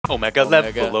Omega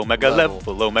level, Omega level,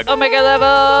 Omega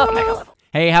level.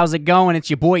 Hey, how's it going? It's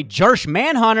your boy Jersh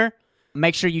Manhunter.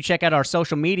 Make sure you check out our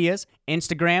social medias,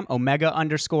 Instagram,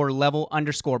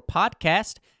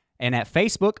 Omega_level_podcast, and at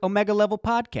Facebook, Omega Level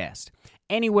Podcast.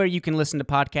 Anywhere you can listen to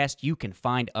podcasts, you can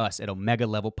find us at Omega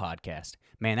Level Podcast.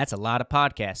 Man, that's a lot of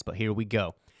podcasts, but here we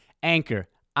go. Anchor,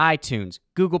 iTunes,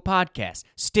 Google Podcasts,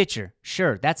 Stitcher,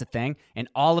 sure, that's a thing, and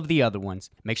all of the other ones.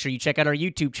 Make sure you check out our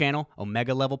YouTube channel,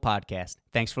 Omega Level Podcast.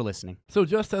 Thanks for listening. So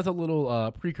just as a little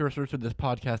precursor to this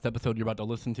podcast episode you're about to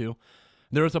listen to,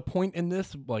 there was a point in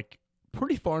this, like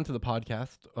pretty far into the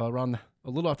podcast, around a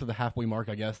little after the halfway mark,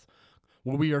 I guess,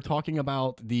 where we are talking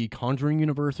about the Conjuring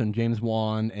universe and James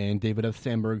Wan and David F.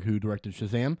 Sandberg, who directed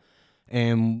Shazam.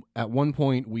 And at one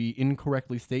point, we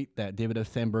incorrectly state that David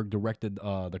F. Sandberg directed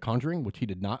The Conjuring, which he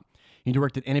did not. He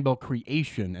directed Annabelle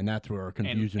Creation, and that's where our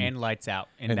confusion... And Lights Out.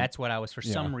 And that's what I was, for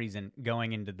some reason,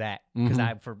 going into that. Because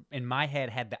in my head,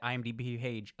 had the IMDb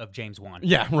page of James Wan.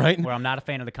 Yeah, right? Where I'm not a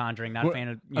fan of The Conjuring, not a fan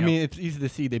of... I mean, it's easy to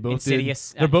see. They both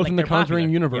Insidious. They're both like in the Conjuring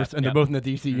popular. universe, and they're both in the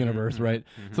DC universe, right?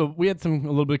 So we had a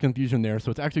little bit of confusion there. So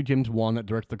it's actually James Wan that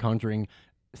directs The Conjuring.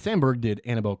 Sandberg did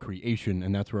Annabelle Creation,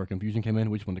 and that's where our confusion came in.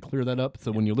 We just wanted to clear that up.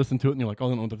 So when you listen to it and you're like, oh, I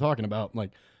don't know what they're talking about,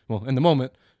 like, well, in the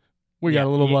moment, we got a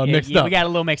little mixed up. We got a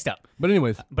little mixed up. But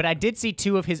anyways. But I did see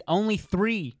 2 of his only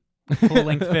 3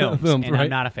 full-length films, and right? I'm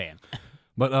not a fan.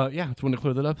 But yeah, just wanted to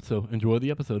clear that up, so enjoy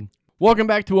the episode. Welcome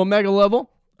back to Omega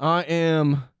Level. I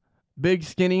am big,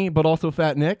 skinny, but also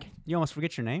fat Nick. You almost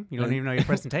forget your name. You don't even know your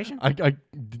presentation. I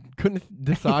couldn't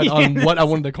decide on what I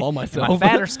wanted to call myself. Am I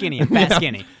fat or skinny? I'm fat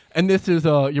skinny. And this is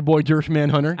your boy Jersh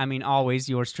Manhunter. I mean, always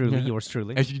yours truly, yours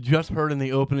truly. As you just heard in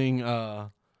the opening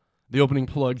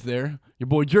plugs there, your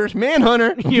boy Jersh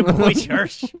Manhunter. Your boy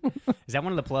Jersh. Is that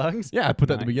one of the plugs? Yeah, I put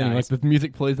that at the beginning. Nice. Like the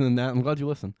music plays in that. I'm glad you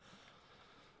listen.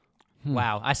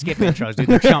 Wow, I skip intros, dude.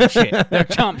 They're chump shit. They're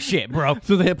chump shit, bro.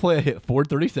 So they hit play a hit forward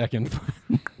 30 seconds.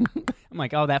 I'm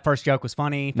like, oh, that first joke was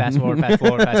funny. Fast forward, fast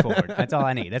forward, fast forward. That's all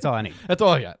I need. That's all I need. That's all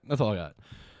I got. That's all I got.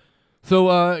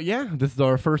 So, yeah, this is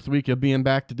our first week of being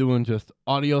back to doing just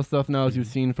audio stuff now, as you've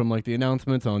seen from, like, the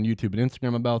announcements on YouTube and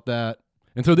Instagram about that.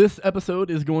 And so this episode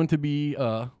is going to be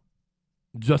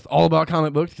just all about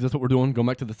comic books, because that's what we're doing. Going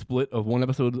back to the split of one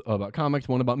episode about comics,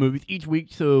 one about movies each week.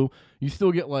 So you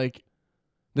still get, like,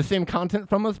 the same content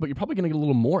from us, but you're probably going to get a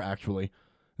little more, actually.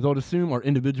 Because I would assume our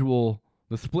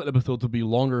the split episodes would be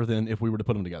longer than if we were to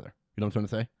put them together. You know what I'm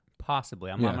trying to say?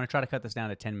 Possibly. I'm going to try to cut this down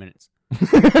to 10 minutes. See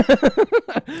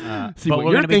but what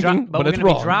we're you're thinking, but it's we're going to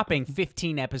wrong. be dropping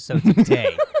 15 episodes a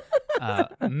day.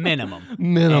 Minimum.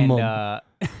 And,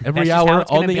 every hour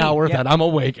on the hour that I'm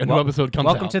awake, a new episode comes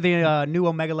out. Welcome to the new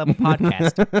Omega Level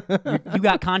podcast. You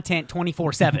got content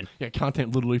 24/7. Yeah,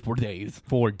 content literally for days.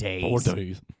 4 days. 4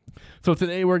 days. So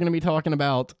today we're going to be talking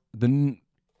about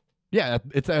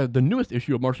it's the newest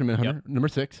issue of Martian Manhunter, number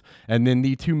 6, and then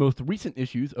the 2 most recent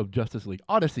issues of Justice League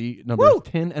Odyssey, numbers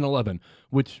 10 and 11,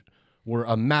 which were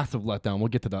a massive letdown. We'll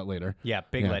get to that later. Yeah,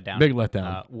 big letdown. Big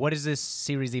letdown. What is this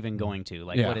series even going to?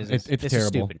 Like, what is this? It's terrible. Is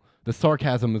stupid. The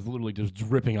sarcasm is literally just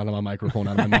dripping out of my microphone,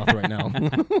 out of my mouth right now.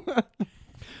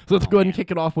 So let's go ahead and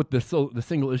kick it off with the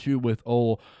single issue with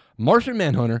old Martian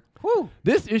Manhunter. Woo.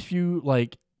 This issue,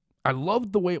 like, I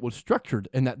loved the way it was structured,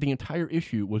 and that the entire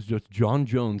issue was just John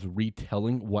Jones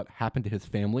retelling what happened to his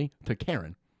family to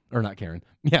Karen. Or not Karen.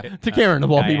 Yeah, to Karen, of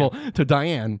all Diane. people, to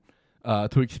Diane,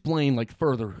 to explain, like,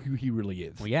 further who he really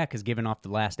is. Well, yeah, because given off the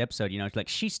last episode, it's like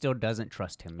she still doesn't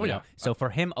trust him. You know? Yeah. So for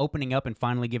him opening up and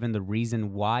finally giving the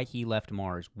reason why he left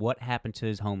Mars, what happened to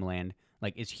his homeland,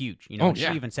 like, is huge. She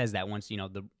even says that once,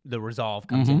 the resolve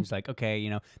comes in. It's like,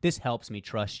 okay, this helps me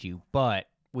trust you, but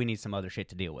we need some other shit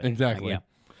to deal with. Exactly. Like, yeah.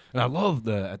 And I love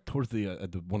towards the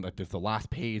one, like, there's the last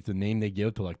page, the name they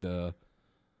give to, like, the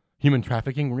human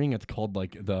trafficking ring. It's called,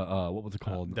 like, the what was it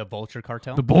called? The Vulture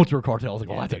Cartel. The Vulture Cartel. I was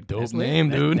like, that's a dope name,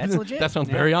 dude. That's legit. That sounds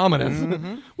very ominous.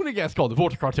 What do you guys call the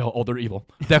Vulture Cartel? Oh, they're evil.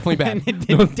 Definitely bad.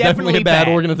 Definitely a bad bad.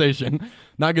 organization.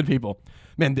 Not good people.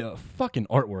 Man, the fucking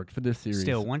artwork for this series.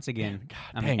 Still, once again,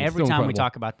 dang, every so time we incredible.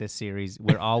 talk about this series,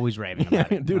 we're always raving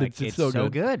about it. Dude, like, it's so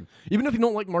good. Even if you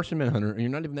don't like Martian Manhunter and you're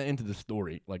not even that into the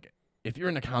story, like, if you're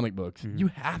into comic books, you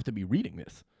have to be reading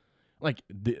this. Like,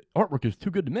 the artwork is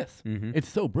too good to miss. It's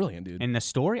so brilliant, dude. And the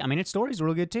story, its story's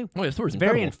real good, too. Oh, yeah, the story's It's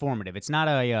very incredible. informative. It's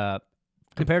not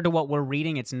compared to what we're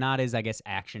reading, it's not as, I guess,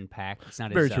 action-packed. It's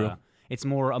not Very as, true. It's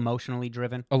more emotionally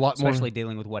driven. A lot more. Especially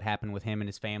dealing with what happened with him and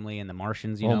his family and the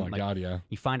Martians, Oh, my God, yeah.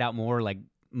 You find out more, like,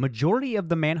 majority of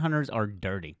the Manhunters are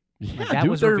dirty. Yeah, That dude,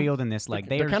 was they're- revealed in this. Like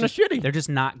they're are kinda just- shitty. They're just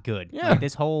not good. Yeah. Like,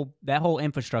 that whole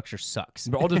infrastructure sucks.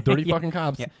 They're all just dirty Yeah. fucking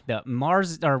cops. Yeah, the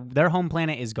Mars or their home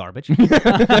planet is garbage.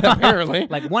 Apparently.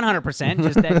 Like 100%.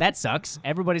 Just that sucks.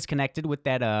 Everybody's connected with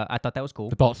that. I thought that was cool.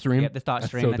 The thought stream. Yeah, the thought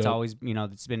stream. so That's dope. always,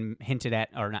 it's been hinted at,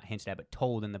 or not hinted at, but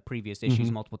told in the previous issues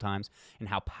Mm-hmm. multiple times, and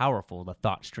how powerful the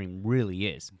thought stream really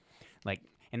is. Like,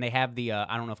 and they have the,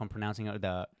 I don't know if I'm pronouncing it,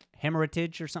 the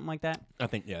Hemorrhage or something like that. I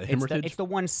think, yeah, It's the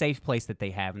one safe place that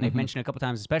they have, and they've mentioned it a couple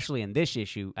times, especially in this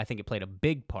issue. I think it played a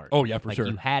big part. Oh, yeah, for like, sure.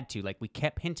 You had to, like, we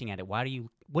kept hinting at it.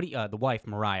 The wife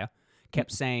Mariah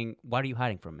kept saying, "What are you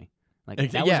hiding from me?" Like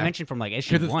that was yeah. mentioned from like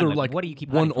issue Because it's one. their, Like, what do you keep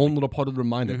one hiding from me? own little part of their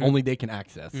mind that only they can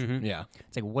access. Mhm. Yeah.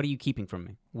 It's like, what are you keeping from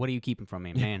me? What are you keeping from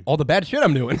me, man? All the bad shit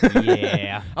I'm doing.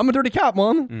 Yeah. I'm a dirty cop,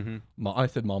 Mom. Mm-hmm. I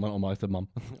said mom. I don't know why I said mom.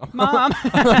 Mom.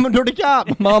 I'm a dirty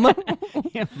cop, Mama.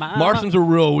 Yeah, Mom. Martians are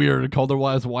real weird. They call their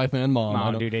wives wife and mom. I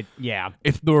Mom, don't- dude. Yeah.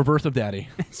 It's the reverse of daddy.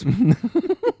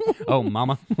 Oh,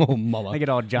 Mama. Oh, mama. They get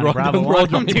all Johnny We're all- Bravo we're all on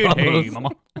them, Johnny dude. Hey, Bravos. Mama.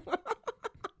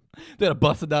 They had a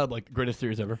busted out like greatest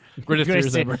series ever. Greatest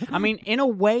series ever. I mean, in a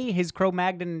way, his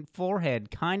Cro-Magnon forehead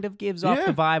kind of gives off Yeah.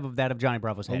 the vibe of that of Johnny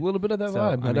Bravo's A head. little bit of that So, vibe.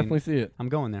 I I mean, definitely see it. I'm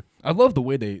going there. I love the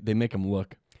way they make him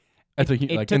look. As a,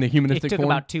 It like took, in the humanistic It took form.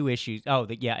 about 2 issues. Oh,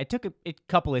 yeah. It took a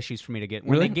couple issues for me to get.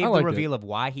 When Really? they gave I the liked it. reveal of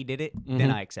why he did it, then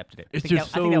Mhm. I accepted it. It's I think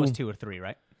just I think that was so- 2 or 3,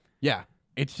 right? Yeah.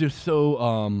 It's just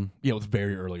so it's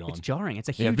very early on. It's jarring. It's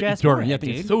a Yeah, huge it's ass jarring. Yeah, I forehead,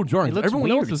 think dude. it's so jarring. It looks Everyone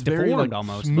weird. else is It's very deformed like,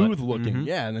 almost, smooth but- looking. Mhm.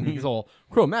 Yeah, and then he's all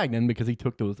Cro-Magnon because he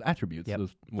took those attributes. Yep.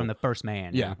 Those, From the first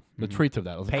man. yeah, the traits of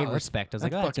that. I was like, Paid oh, that's- respect. I was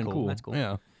like, that's oh, that's fucking cool. That's cool.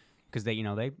 Yeah. Because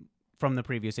they from the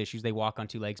previous issues, they walk on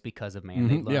 2 legs because of man. Mhm,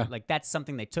 They learn, yeah. Like that's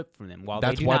something they took from them. While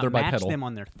That's they do why not they're match bipedal. them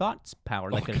on their thoughts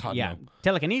power, like God, no.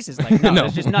 telekinesis, like no, No.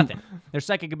 it's just nothing. Their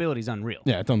psychic ability is unreal.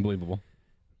 Yeah, it's unbelievable.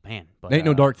 Man, but There ain't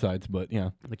no dark sides, but yeah.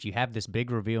 But you have this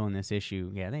big reveal in this issue.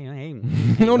 Yeah, they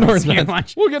No dark scare sides.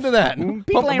 much. We'll get to that. Pump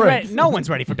People the ain't ready. brakes. No one's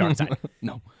ready for dark side.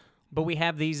 No. But we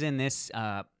have these in this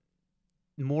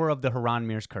more of the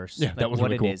Haranmir's curse. Yeah, like that was what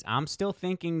really it cool. is. I'm still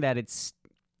thinking that it's.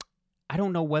 I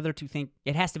don't know whether to think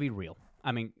it has to be real.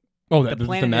 I mean, Oh, the that just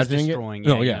planet is imagining destroying. it?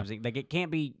 Oh, you know yeah. what I'm saying? Like it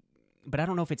can't be. But I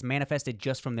don't know if it's manifested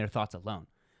just from their thoughts alone.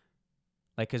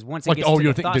 Like, because once it Like, gets oh, to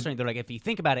you're the think- thought did- stream, they're like, if you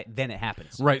think about it, then it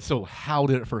happens. Right, so how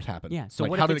did it first happen? Yeah. So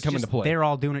like, what how if did it it's come just into play? they're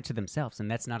all doing it to themselves, and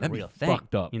that's not That'd a be real thing.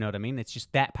 fucked up. You know what I mean? It's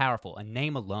just that powerful. A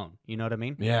name alone. You know what I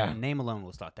mean? Yeah. A name alone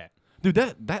will start that. Dude,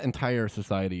 that entire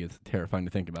society is terrifying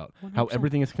to think about. How 100%.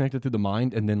 everything is connected through the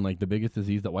mind, and then like the biggest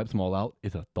disease that wipes them all out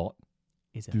is a thought.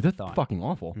 Is a Dude, that's thought. fucking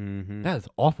awful. Mm-hmm. That is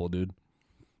awful, dude.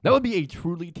 That would be a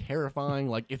truly terrifying,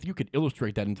 like, if you could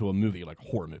illustrate that into a movie, like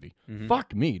horror movie. Mhm.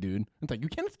 Fuck me, dude. It's like, you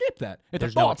can't escape that. It's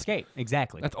There's a no thought. escape.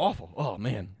 Exactly. That's awful. Oh,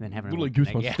 man. Then having literally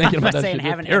everyone- goosebumps yeah, thinking I'm about that saying shit. It's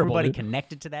having terrible, everybody dude.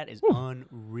 connected to that is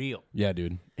unreal. Yeah,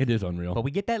 dude. It is unreal. But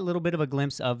we get that little bit of a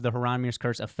glimpse of the Haranmir's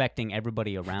curse affecting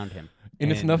everybody around him.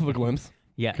 and it's enough of a glimpse.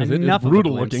 Yeah, 'cause it is enough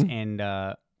brutal of a glimpse, looking.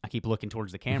 And I keep looking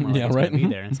towards the camera. Like Yeah, it's right. gonna be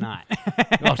there, and it's not.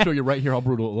 I'll show you right here how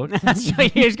brutal it looks. So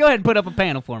just go ahead and put up a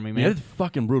panel for me, man. Yeah, it's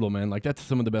fucking brutal, man. Like, that's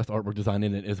some of the best artwork design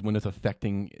in it is when it's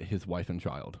affecting his wife and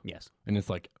child. Yes. And it's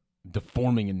like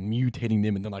deforming and mutating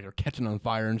them, and then like are catching on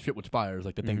fire and shit, which fire is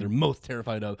like the thing they're most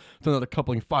terrified of. So now they're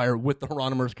coupling fire with the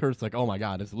Hieronymus curse. Like, oh my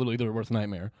god, it's literally their worst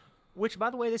nightmare. Which, by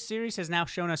the way, this series has now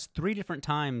shown us 3 different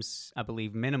times, I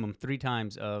believe, minimum 3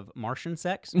 times of Martian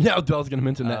sex. Yeah, I was gonna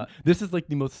mention that. Uh, This is like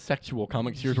the most sexual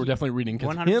comic series we're definitely reading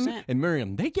because him 100%. and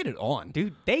Miriam, they get it on.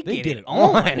 Dude, they They get it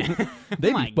on.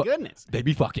 They My be fu- goodness. They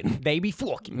be fucking. They be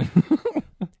fucking.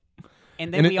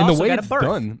 And then And we and the also way got a it's birth.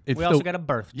 done, it's we also so- got a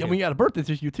birth. Yeah, too. we got a birth this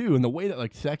issue too, and the way that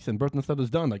like sex and birth and stuff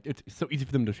is done, like it's so easy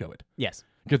for them to show it Yes.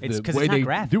 because It's the way not they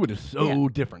graphic. do it is so Yeah.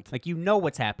 different. Like, you know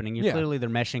what's happening. You're Yeah. clearly, they're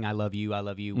meshing. I love you.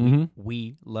 Mhm.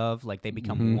 We love. Like, they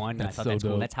become Mhm. one. And I That's thought so that's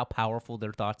cool. dope. That's how powerful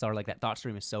their thoughts are. Like, that thought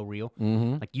stream is so real.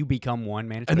 Mm-hmm. Like, you become one,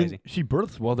 man. It's And crazy. then she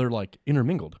births while they're like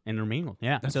intermingled. Intermingled.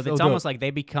 Yeah. That's So so it's almost dope. like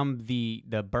they become the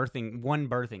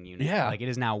birthing unit. Yeah. Like, it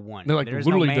is now one. They're like there is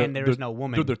no literally man. the, There is no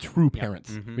woman. They're the true Yeah.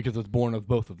 parents Mhm. because it's born of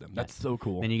both of them. That's so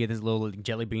cool. Then you get this little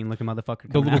jelly bean looking motherfucker. The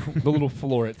coming little, out. the little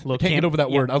florets. Little Can't get camp- over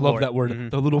that yeah, word. I love floret. that word. Mhm.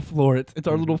 The little florets. It's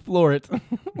our little florets.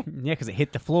 Yeah, because it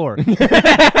hit the floor.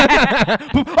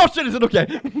 Oh shit! Is it okay?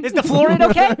 Is the florid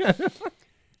okay?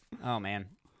 Oh man,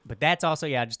 but that's also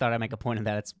I just thought I'd make a point of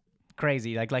that. It's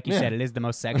crazy. Like you Yeah. said, it is the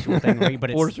most sexual thing,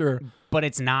 but it's For sure. But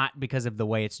it's not because of the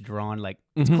way it's drawn. Like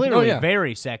it's Mhm. clearly Oh, yeah.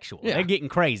 very sexual. Yeah. They're getting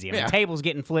crazy. I mean, Yeah. the table's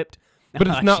getting flipped. But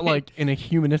it's not Shit. like in a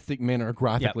humanistic manner,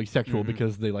 graphically sexual Mhm.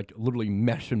 because they like literally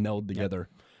mesh and meld together.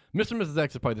 Mr. and Mrs.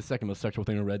 X is probably the second most sexual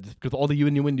thing I read, just because all the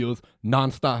innuendos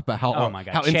nonstop about how Oh my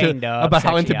God, how chained into up, about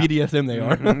how into sexy, BDSM they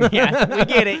are. Yeah, we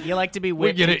get it. You like to be We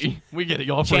whipped. get it. We get it.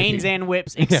 Y'all Chains freaky. and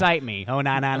whips excite me. Oh,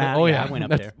 nah. Oh yeah, I went up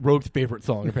that's there. Rogue's favorite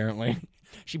song apparently.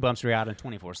 She bumps her out in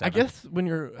 24/7. I guess when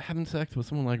you're having sex with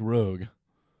someone like Rogue,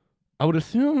 I would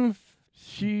assume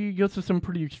she goes to some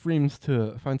pretty extremes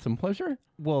to find some pleasure.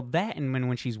 Well, that and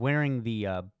when she's wearing the,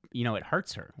 it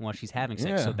hurts her while she's having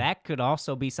sex. So Yeah. that could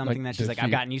also be something that she's does like, I've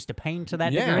she- gotten used to pain to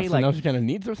that Yeah, degree. so Like, now she kind of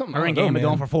needs or something. her I and don't know, Gambit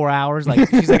going man. for 4 hours. Like,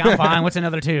 she's like, I'm fine. What's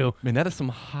another 2? Man, that is some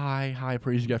high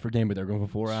praise you got for Gambit there going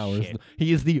for 4 hours. Shit.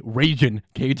 He is the Raging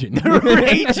Cajun.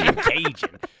 Raging Cajun.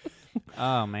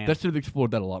 Oh, man. That should have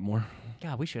explored that a lot more.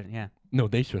 God, we should, yeah. No,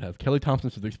 they should have. Kelly Thompson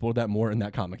should have explored that more in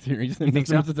that comic series. You think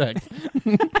so? Mrs. X.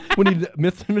 We need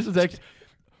Mr. and Mrs. X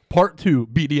Part 2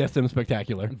 BDSM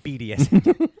Spectacular. BDS.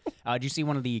 Did you see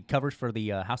one of the covers for the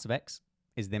House of X?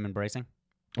 Is them embracing?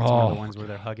 It's one of the ones where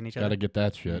they're hugging each other. Gotta get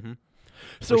that shit. Mhm.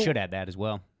 So We should add that as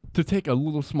well. to take a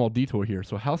little small detour here,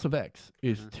 so House of X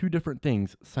is Mhm. 2 different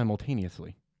things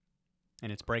simultaneously.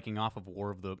 And it's breaking off of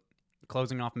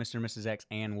closing off Mr. and Mrs. X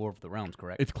and War of the Realms,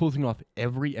 correct? It's closing off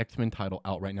every X-Men title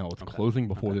out right now. It's Okay. closing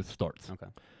before Okay. this starts. Okay.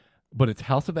 But it's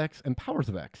House of X and Powers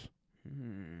of X.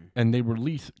 Hmm. And they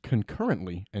release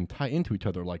concurrently and tie into each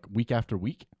other like week after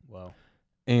week. Whoa.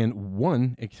 And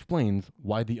one explains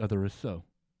why the other is so.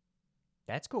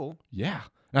 That's cool. Yeah.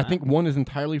 And I think one is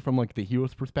entirely from like the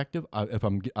hero's perspective. If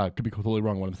I could be totally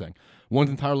wrong on what I'm saying. One's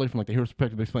entirely from like the hero's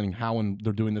perspective, explaining how and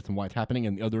they're doing this and why it's happening,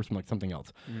 and the other is from like something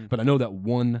else. Mhm. But I know that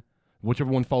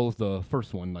whichever one follows the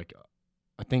first one, like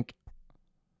I think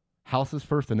House is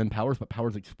first and then Powers, but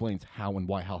Powers explains how and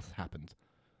why House happens.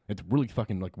 It's really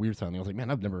fucking like weird sounding. I was like, man,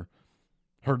 I've never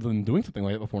heard them doing something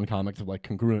like that before in comics of like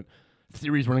congruent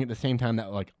series running at the same time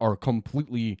that like are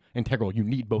completely integral. You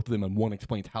need both of them, and one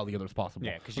explains how the other is possible.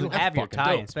 Yeah, because I was you like, have that's your fucking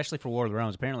tie, dope. especially for War of the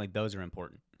Realms. Apparently, those are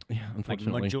important. Yeah,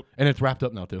 unfortunately, major- and it's wrapped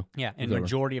up now too. Yeah, and Whatever.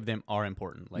 majority of them are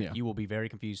important. Like, Yeah. you will be very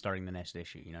confused starting the next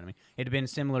issue. You know what I mean? It'd have been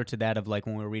similar to that of like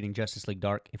when we were reading Justice League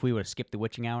Dark. If we would have skipped the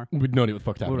Witching Hour, We'd know what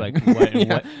fucked we were happening. like, what?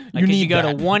 Yeah, What? Like, you 'cause need you go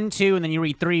that. to 1, 2, and then you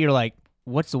read 3. You're like,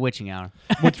 what's the Witching Hour?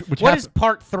 which What is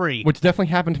part 3? Which definitely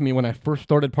happened to me when I first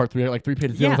started part 3, like 3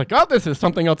 pages in. I Yeah. was like, oh, this is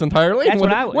something else entirely. That's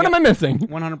what what am I missing?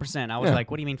 100%. I was Yeah.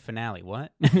 like, what do you mean finale?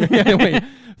 What? Yeah, wait,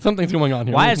 something's going on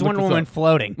here. Why Let is me look Wonder this Woman up.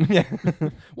 floating? Yeah.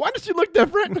 Why does she look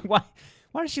different? Why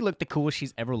does she look the coolest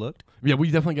she's ever looked? Yeah, we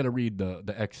definitely got to read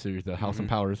the X series, the House Mm-hmm. of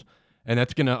Powers, and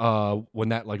that's gonna when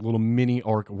that like little mini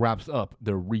arc wraps up,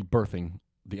 they're rebirthing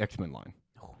the X-Men line.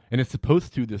 Oh. And this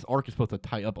arc is supposed to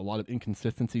tie up a lot of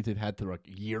inconsistencies they've had through like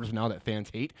years now that fans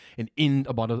hate, and in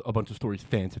about a bunch of stories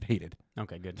fans have hated.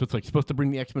 Okay, good. So it's like supposed to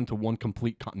bring the X-Men to one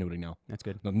complete continuity now. That's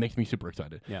good. That makes me super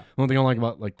excited. Yeah. One thing I don't like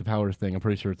about like the Powers thing, I'm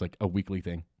pretty sure it's like a weekly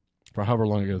thing. For however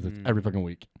long it goes, it's every fucking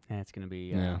week. That's going to be...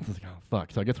 Yeah. It's like, oh, fuck.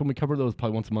 So I guess when we cover those,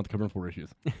 probably once a month, covering 4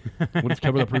 issues. We'll just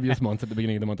cover the previous months at the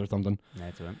beginning of the month or something.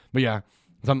 That's it. But yeah,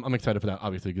 so I'm excited for that,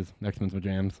 obviously, because X-Men's my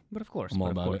jams. But of course. I'm all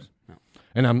but of about course. it. No.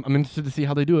 And I'm interested to see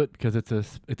how they do it, because it's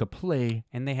a play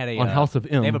And they had a... on House of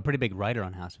M. They have a pretty big writer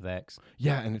on House of X.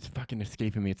 Yeah, and it's fucking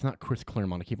escaping me. It's not Chris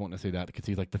Claremont. I keep wanting to say that, because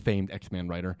he's like the famed X-Men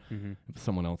writer. Mm-hmm. It's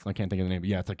someone else. I can't think of the name, but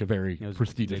yeah, it's like a very It was a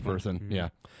prestigious big one. person. Mhm. Yeah.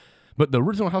 But the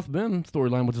original House of M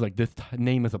storyline, which is like this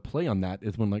name as a play on that,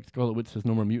 is when like Scarlet Witch says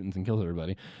no more mutants and kills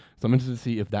everybody. So I'm interested to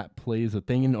see if that plays a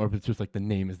thing, or if it's just like the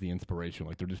name is the inspiration,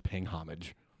 like they're just paying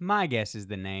homage. My guess is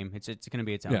the name. It's going to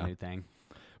be its own Yeah. new thing.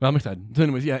 Well, I'm excited. So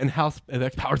anyways, yeah, and House of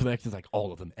X, Powers of X is like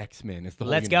all of them. X-Men. It's the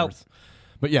whole Let's go. universe.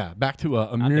 But yeah, back to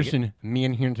Immersion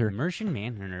Manhunter. Immersion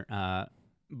Manhunter.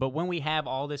 But when we have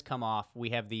all this come off, we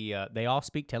have the... they all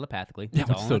speak telepathically. Yeah, That's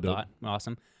which all is so I dope. thought.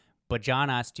 Awesome. But John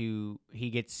has to... He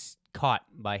gets caught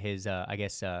by his,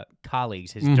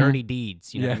 colleagues, his Mhm. dirty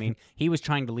deeds. You know what I Yeah. mean? He was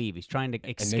trying to leave. He's trying to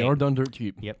And escape. they are done dirt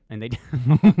cheap. Yep, and they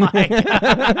oh my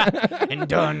God. And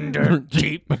done dirt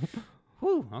cheap.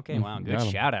 Whew, okay, wow, good Got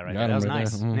 'em. shout out right Got there. That 'em was right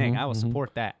nice. there. Nick, Mhm, I will mhm.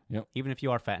 support that. Yep. Even if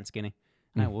you are fat and skinny,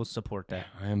 I will support that.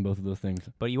 I am both of those things.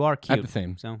 But you are cute. At the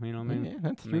same. So, you know what I mean? Yeah,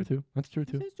 that's I true mean- too. That's true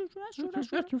too.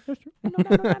 That's true.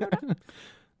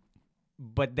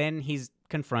 But then he's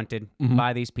confronted Mhm.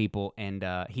 by these people, and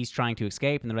he's trying to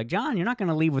escape. And they're like, John, you're not going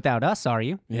to leave without us, are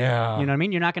you? Yeah. You know what I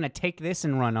mean? You're not going to take this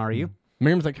and run, are you?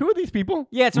 Miriam's like, who are these people?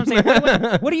 Yeah, that's what I'm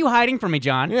saying. What are you hiding from me,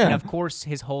 John? Yeah. And of course,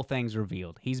 his whole thing's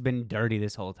revealed. He's been dirty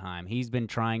this whole time. He's been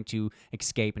trying to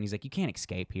escape, and he's like, you can't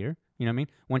escape here. You know what I mean?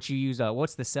 Once you use,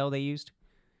 what's the cell they used?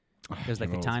 It was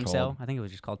like the time cell. I think it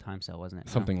was just called time cell, wasn't it?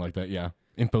 No. Something like that, yeah.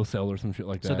 infocell or some shit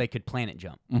like that. So they could planet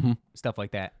jump. Stuff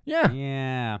like that. Yeah.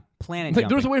 Yeah. Planet Like, jumping.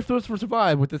 there's a way for us to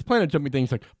survive with this planet jumping thing.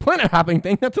 He's like, planet hopping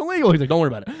thing, that's illegal. He's like, don't worry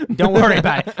about it. Don't worry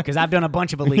about it, because I've done a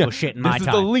bunch of illegal shit in my This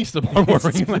time. is the least of our worries.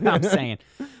 That's what I'm saying.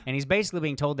 And he's basically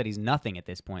being told that he's nothing at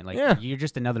this point. Like, Yeah. you're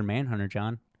just another manhunter,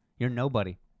 John. You're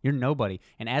nobody. You're nobody.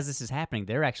 And as this is happening,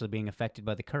 they're actually being affected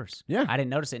by the curse. Yeah. I didn't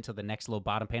notice it until the next little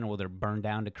bottom panel where they're burned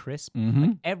down to crisp. Mm-hmm.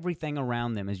 Like, everything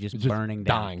around them is just Just burning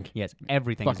down. dying. Yes,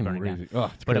 everything is Fucking burning crazy. down.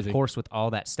 Oh, it's But crazy. of course, with all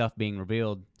that stuff being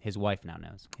revealed, his wife now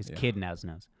knows. His kid now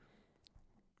knows.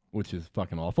 Which is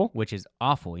fucking awful. Which is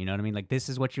awful. You know what I mean? Like, this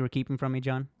is what you were keeping from me,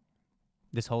 John?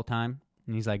 This whole time?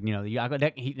 And he's like,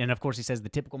 and of course he says the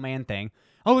typical man thing.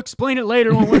 I'll explain it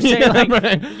later when we're saying, like,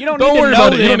 right. you don't Don't need worry to know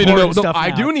about it. the You don't need to know. important No, stuff I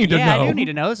now. do need to Yeah, I know. do need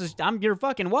to know. I'm your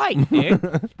fucking wife, dude.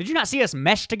 Did you not see us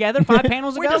mesh together 5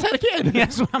 panels ago? We just had a kid. Yeah,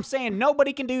 that's what I'm saying.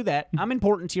 Nobody can do that. I'm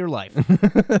important to your life.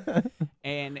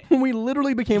 And We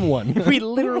literally became one. we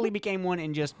literally became one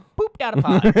and just pooped out a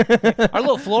pod. Our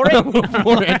little Florida. I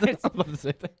was about to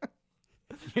say that.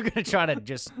 You're going to try to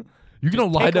just... You're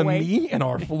going to lie take to away- me and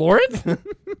our Florence?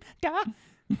 Duh.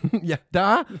 Yeah,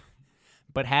 duh.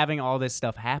 But having all this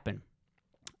stuff happen,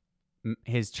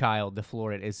 his child, the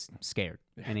Florid, is scared,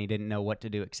 and he didn't know what to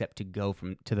do except to go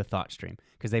to the thought stream,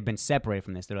 because they've been separated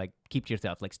from this. They're like, keep to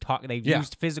yourself. Like, talk. They've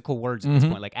used physical words at this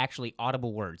point, like actually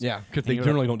audible words. Yeah, because And they you're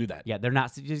generally like, don't do that. Yeah, they're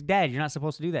not. Just, Dad, you're not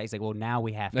supposed to do that. He's like, well, now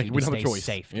we have to, Like, we to don't have a stay choice.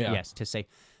 safe. Yeah. Yes, to say.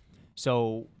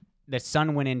 So the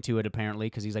son went into it apparently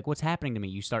because he's like, what's happening to me?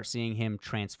 You start seeing him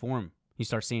transform. You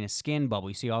start seeing his skin bubble.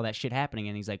 You see all that shit happening,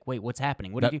 and he's like, "Wait, what's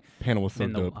happening? What That did you?" panel was so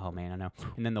Then dope. oh man, I know.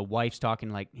 And then the wife's talking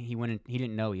like he went in. He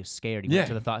didn't know. He was scared. He Yeah. went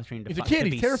to the thought stream to, He's a to kid,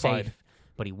 be he's terrified. safe,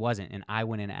 but he wasn't. And I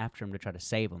went in after him to try to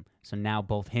save him. So now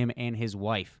both him and his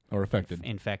wife Or affected.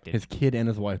 infected. His kid and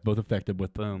his wife both affected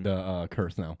with Boom. the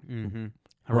curse now. Mm-hmm.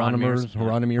 Hieronymus.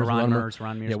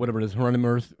 Yeah, whatever it is.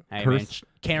 Hieronymus Hey, man, curse.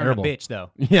 Karen Terrible. a bitch though.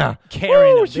 Yeah.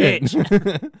 Karen Woo, a shit.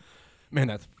 bitch. Man,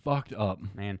 that's fucked up.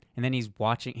 Man, and then he's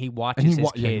watching. He watches And he his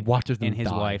wa- yeah, he kid watches them and his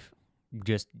die. wife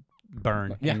just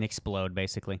burn Yeah. and explode.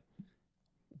 Basically,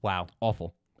 wow.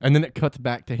 Awful. And then it cuts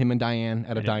back to him and Diane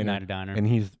at a diner. At a diner. And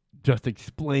he's just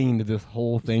explained this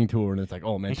whole thing to her, and it's like,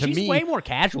 oh man, And to she's me, way more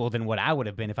casual than what I would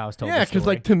have been if I was told. yeah, this because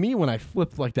story. like to me, when I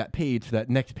flipped like that page, that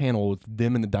next panel was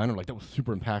them in the diner, like that was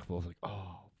super impactful. I was like,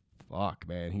 oh fuck,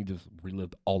 man, he just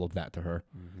relived all of that to her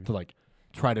to like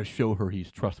try to show her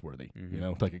he's trustworthy, you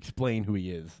know, to like explain who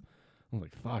he is. I was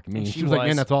like, fuck me. And She she was like, man,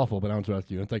 was- that's awful, but I don't trust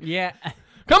you. It's like, yeah.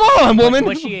 come on, woman.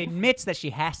 But she admits that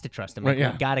she has to trust him. Like, Right,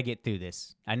 yeah. we got to get through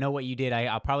this. I know what you did.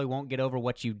 I probably won't get over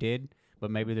what you did, but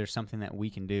maybe there's something that we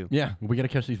can do. Yeah, we got to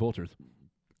catch these vultures.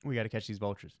 We got to catch these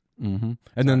vultures. Mm-hmm.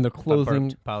 And then the I closing,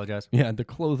 burped. Apologize. yeah, the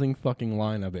closing fucking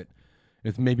line of it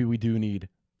is maybe we do need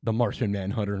the Martian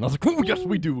Manhunter. And I was like, oh, yes,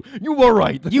 we do. You are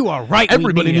right. You are right. we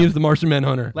Everybody need him. needs the Martian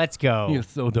Manhunter. Let's go. He is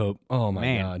so dope. Oh, my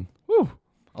Man. God. Woo.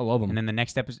 I love him. And then the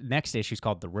next issue is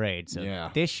called The Raid. So Yeah.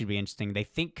 this should be interesting. They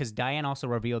think, because Diane also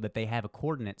revealed that they have a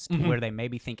coordinates to where they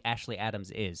maybe think Ashley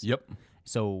Adams is. Yep.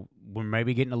 So we're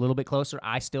maybe getting a little bit closer.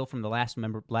 I still, from the last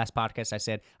podcast, I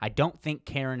said I don't think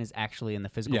Karen is actually in the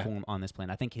physical Yeah. form on this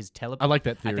planet. I think his I like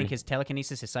that theory. I think his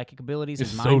telekinesis, his psychic abilities, Is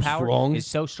his so mind power strong. is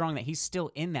so strong that he's still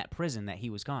in that prison that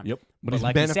he was gone. Yep. But But he's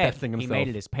like he said, manifesting he himself. made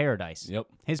it his paradise. Yep.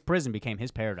 His prison became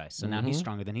his paradise. So now he's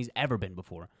stronger than he's ever been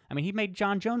before. I mean, he made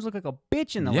John Jones look like a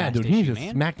bitch in the Yeah, last dude, issue, he just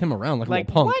man. smacked him around like a Like,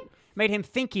 little punk. what? Made him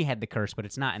think he had the curse, but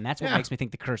it's not. And that's what Yeah. makes me think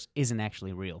the curse isn't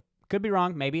actually real. Could be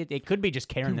wrong. Maybe it could be just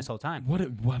Karen this whole time. What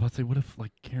if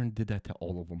like Karen did that to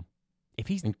all of them If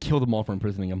he's and killed them all for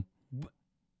imprisoning him?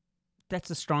 that's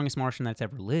the strongest Martian that's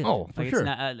ever lived. Oh, for Like, sure. It's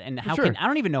not, and how sure. can I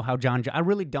don't even know how I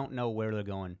really don't know where they're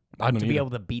going I don't to either. be able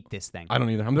to beat this thing. I don't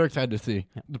either. I'm very excited to see.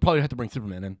 They'll probably have to bring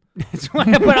Superman in. That's why,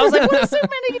 but I was like, what is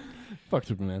Superman? again? Fuck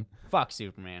Superman. Fuck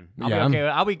Superman. Yeah,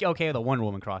 I'll be okay with a Wonder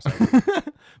Woman crossover.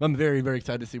 I'm very, very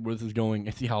excited to see where this is going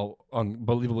and see how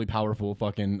unbelievably powerful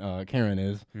fucking Karen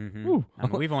is. Woo. I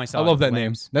mean, we've only saw I love that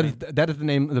name. glimpse. That is the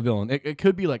name of the villain. It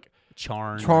could be like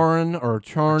Charn. Charn or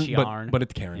Charn, Chiarn. but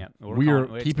it's Karen. Yeah, We are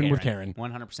keeping with Karen.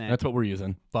 100%. That's what we're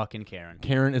using. fucking Karen.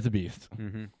 Karen is a beast.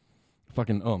 Mm-hmm.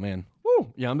 Fucking, oh man.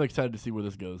 Woo. Yeah, I'm excited to see where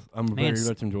this goes. I'm very Man,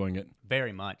 much enjoying it.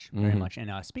 Very much. Very Mhm. much.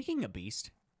 And speaking of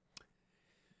Beast,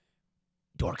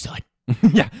 Darkseid.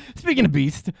 Yeah. Speaking of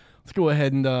beast, let's go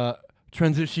ahead and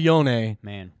transitione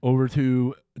Man. over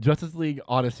to Justice League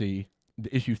Odyssey,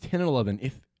 the issues 10 and 11.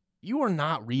 If you are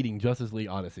not reading Justice League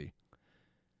Odyssey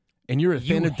and you're a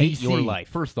You fan of hate DC, your life.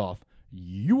 first off,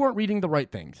 you aren't reading the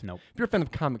right things. Nope. If you're a fan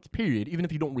of comics, period, even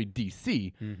if you don't read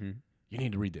DC, Mm-hmm. you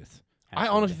need to read this. I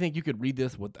Absolutely. honestly think you could read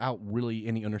this without really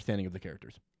any understanding of the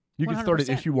characters. You can start at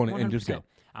 100%, issue 1 and just 100%. go.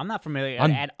 I'm not familiar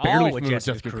I'm at barely all with familiar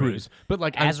Jessica Cruz. but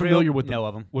like I'm Azrael, familiar with know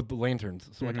of him. with the lanterns,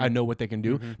 so like I know what they can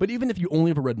do. But even if you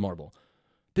only ever read Marvel,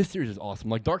 this series is awesome.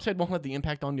 Like Darkseid won't have the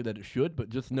impact on you that it should, but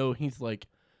just know he's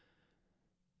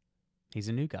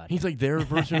a new god. He's like their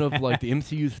version of like the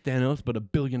MCU's Thanos, but a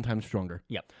billion times stronger.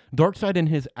 Yep. Darkseid in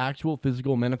his actual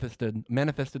physical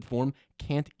manifested form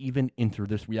can't even enter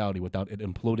this reality without it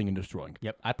imploding and destroying.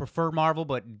 Yep. I prefer Marvel,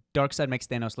 but Darkseid makes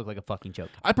Thanos look like a fucking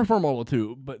joke. I prefer Marvel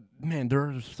too, but man, there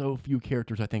are so few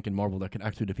characters I think in Marvel that can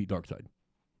actually defeat Darkseid.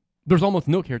 There's almost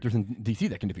no characters in DC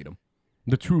that can defeat him.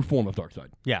 The true form of Darkseid.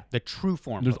 Yeah, the true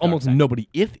form. There's of almost Darkseid. nobody,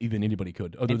 if even anybody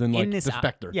could, other than like the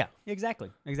Spectre. Yeah, exactly.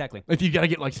 If you gotta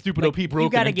get like stupid OP broken, you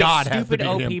gotta and get God has to stupid beat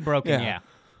OP him. broken. Yeah.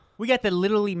 We got the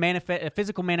literally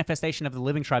physical manifestation of the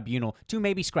Living Tribunal to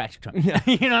maybe scratch. Yeah.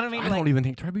 You know what I mean? I don't even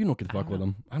think Tribunal could fuck with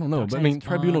him. I don't know, but I mean,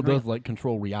 Tribunal does like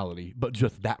control reality, but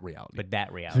just that reality. But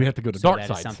that reality. So we have to go to That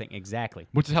Darkseid. is something exactly.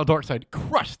 Which is how Darkseid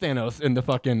crushed Thanos in the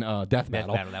fucking death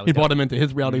battle. battle, that was He brought dope. him into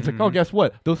his reality. He's like, oh, guess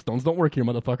what? Those stones don't work here,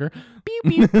 motherfucker.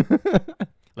 Beep beep.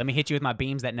 Let me hit you with my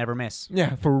beams that never miss.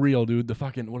 Yeah, for real, dude. The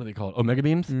fucking, what do they call it? Omega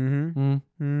beams?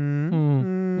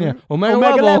 Mm-hmm. Yeah. Omega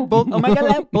level. Omega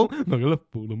level.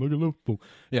 Omega level.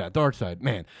 Yeah, Darkseid,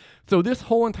 man. So this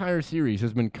whole entire series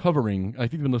has been covering,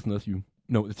 if you've been listening to this, you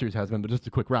know what the series has been, but just a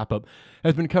quick wrap up,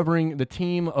 has been covering the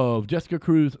team of Jessica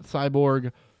Cruz,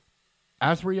 Cyborg,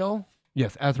 Azrael,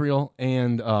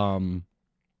 and Starfire.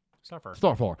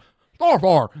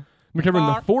 We're covering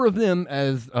the four of them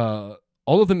as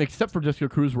all of them except for Jessica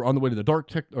Cruz were on the way to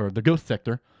the Ghost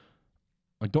Sector.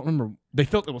 I don't remember. They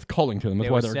felt it was calling to them.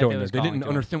 That's why they were going there. They didn't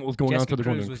understand what was going on, so they're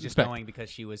going to Cruz was just inspect. going because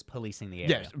she was policing the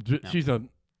area. Yes, she's a.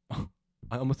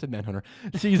 I almost said Manhunter.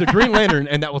 She's a Green Lantern,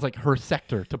 and that was like her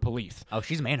sector to police. Oh,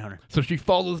 she's a Manhunter. So she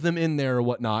follows them in there or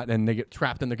whatnot, and they get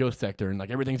trapped in the Ghost Sector, and like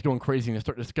everything's going crazy, and they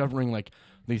start discovering like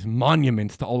these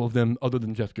monuments to all of them, other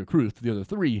than Jessica Cruz, to the other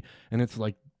three, and it's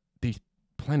like these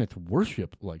planets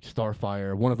worship like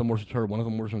Starfire. One of them worships her. One of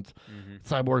them worships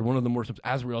Cyborg. One of them worships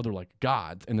Azrael. They're like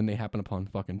gods, and then they happen upon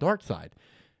fucking Darkseid,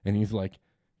 and he's like,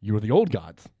 "You're the old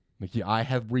gods. Like, yeah, I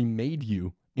have remade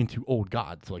you into old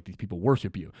gods. So like these people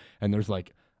worship you." And there's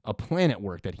like a planet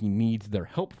work that he needs their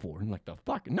help for. And like, the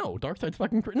fuck? No, Darkseid's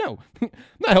fucking no,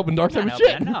 not helping Darkseid with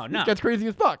shit. No. This guy's crazy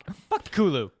as fuck. Fuck the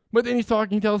Kulu. But then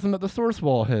he tells them that the source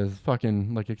wall has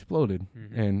fucking like exploded,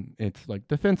 and it's like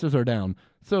the fences are down.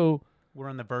 So we're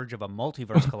on the verge of a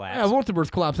multiverse collapse. yeah, multiverse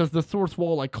collapse as the source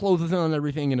wall like closes in on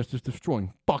everything, and it's just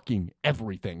destroying fucking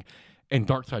everything. And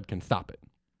Darkseid can stop it.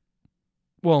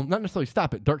 Well, not necessarily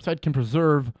stop it. Darkseid can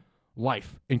preserve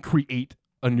life and create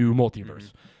a new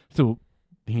multiverse. So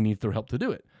he needs their help to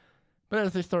do it. But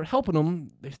as they start helping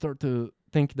him, they start to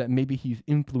think that maybe he's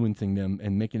influencing them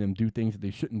and making them do things that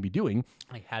they shouldn't be doing.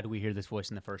 Like, how do we hear this voice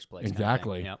in the first place?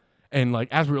 Exactly. Yep. And like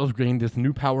Azrael's gained this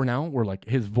new power now where like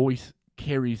his voice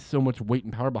carries so much weight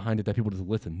and power behind it that people just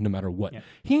listen no matter what. Yeah.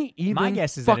 He even My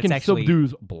guess is that fucking it's actually,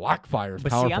 subdues Blackfire's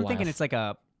but powerful see, I'm thinking ass. it's like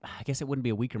a, I guess it wouldn't be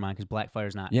a weaker mind because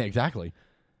Blackfire's not. Yeah, exactly.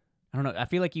 I don't know. I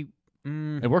feel like you.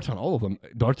 It works on all of them.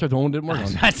 Darkseid's only didn't work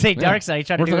on. I'd say Darkseid. He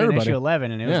tried to Works do on it in everybody. issue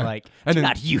 11, and it was like, And do then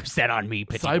not use that on me,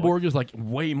 Petit Cyborg boy. is like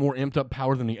way more amped up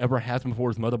power than he ever has before.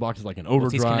 His mother box is like an Well,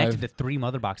 overdrive. he's connected to 3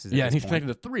 mother boxes. Yeah, at and this he's point.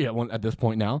 connected to 3 at this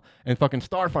point now. And fucking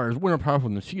Starfire is way more powerful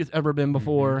than she has ever been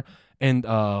before. And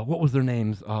what was their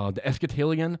names? The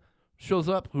Escatalian shows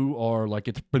up, who are like,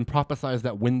 it's been prophesized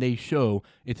that when they show,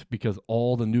 it's because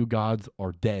all the new gods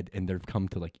are dead and they've come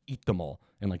to like eat them all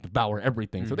and like devour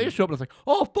everything. So they show up and it's like,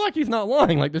 oh fuck, he's not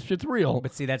lying. Like, this shit's real.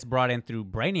 But see, that's brought in through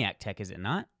Brainiac tech, is it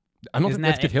not? I don't Isn't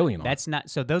think that's Escatalian. That's not.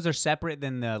 So those are separate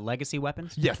than the legacy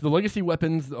weapons. Yes, the legacy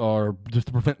weapons are just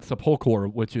to prevent Sepulchre,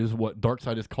 which is what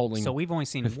Darkseid is calling. So we've only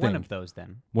seen his one thing. of those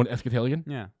then. One Escatalian?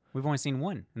 Yeah, we've only seen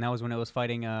one, and that was when it was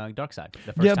fighting Darkseid.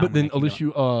 The first Yeah, time but then when they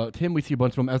came out. Tim, we see a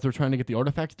bunch of them as they're trying to get the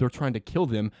artifacts. They're trying to kill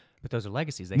them. But those are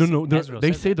legacies. They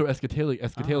They say they're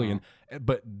Escatalian, Oh.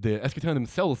 but the Escatalian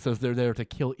themselves says they're there to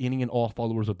kill any and all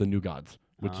followers of the new gods,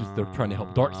 which is they're trying to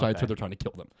help Darkseid, so they're trying to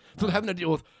kill them. So they're having to deal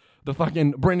with the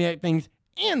fucking Brainiac things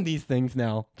and these things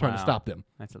now, trying to stop them.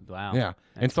 That's wow. Yeah,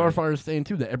 That's and Starfire is saying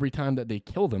too that every time that they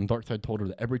kill them, Darkseid told her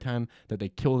that every time that they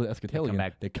kill the Escatalian,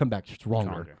 they come back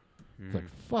stronger. It's like,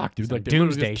 fuck, dude. Some like, they literally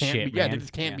doomsday just can't shit, be, yeah, man. they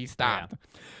just can't Yeah, be stopped.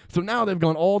 So now they've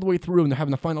gone all the way through, and they're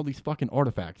having to find all these fucking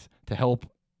artifacts to help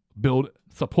build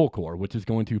Sepulchre, which is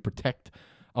going to protect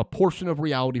a portion of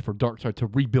reality for Darkseid to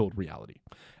rebuild reality.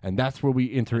 And that's where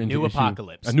we enter into new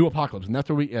apocalypse. A new apocalypse. And that's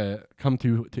where we come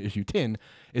to issue 10.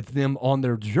 It's them on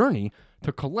their journey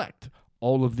to collect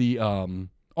all of the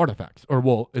artifacts, or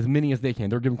well, as many as they can.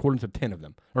 They're given coordinates of 10 of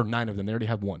them, or 9 of them. They already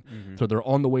have 1. Mm-hmm. So they're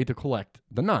on the way to collect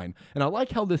the 9. And I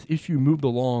like how this issue moved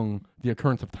along the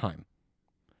occurrence of time.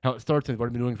 How it starts, they've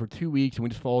already been doing it for 2 weeks, and we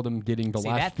just follow them getting the See,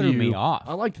 last that threw few. me off.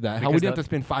 I liked that. How we didn't have to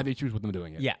spend 5 issues with them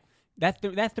doing it. Yeah.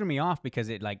 That threw me off because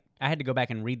it like I had to go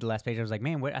back and read the last page. I was like,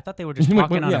 man, I thought they were just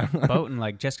talking on a boat and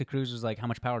like Jessica Cruz was like, how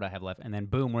much power do I have left? And then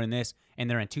boom, we're in this, and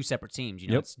they're in 2 separate teams. You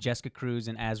know, it's Jessica Cruz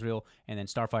and Azrael, and then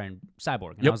Starfire and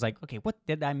Cyborg. And I was like, okay, what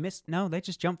did I miss? No, they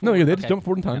just jumped forward. No, yeah, they just jumped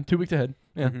forward in time, 2 weeks ahead.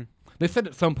 Yeah. Mm-hmm. They said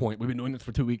at some point, we've been doing this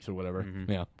for 2 weeks or whatever.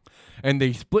 Yeah. And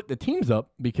they split the teams up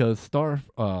because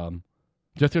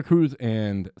Jessica Cruz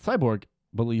and Cyborg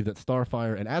believe that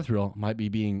Starfire and Azrael might be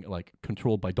being like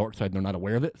controlled by Darkseid and they're not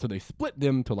aware of it, so they split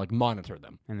them to like monitor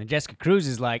them. And then Jessica Cruz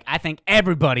is like, I think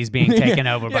everybody's being taken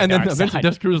over by and then Darkseid. eventually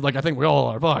Jessica Cruz is like, I think we all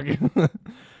are. Fuck.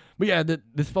 But yeah,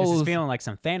 this follows. This is feeling like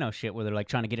some Thanos shit where they're like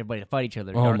trying to get everybody to fight each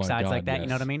other. Oh my Darkseid's God, like that, yes. you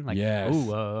know what I mean? Like, Yes.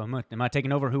 ooh, am I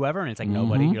taking over whoever? And it's like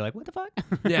nobody. You're like, what the fuck?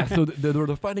 Yeah, so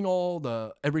they're fighting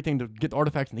everything to get the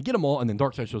artifacts, and they get them all, and then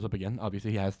Darkseid shows up again.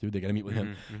 Obviously, he has to. They got to meet with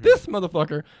him. This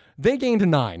motherfucker, they gained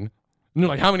 9. And they're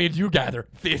like, how many did you gather?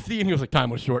 50? And he was like, time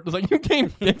was short. I was like, you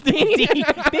gained 50?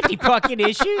 50 fucking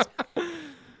issues?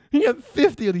 He had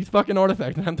 50 of these fucking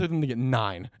artifacts, and I'm telling him to get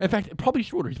 9. In fact, probably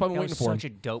shorter. He's probably waiting for him. Such a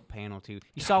dope panel, too.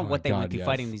 You saw what they went through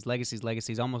fighting these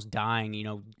legacies, almost dying. You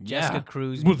know, Jessica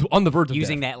Cruz was on the verge of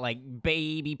using death. that, like,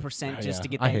 baby percent just to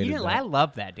get I that. hated that. I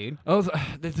love that, dude. I was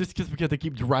just because they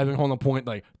keep driving home the point,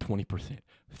 like 20%,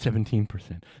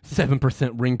 17%,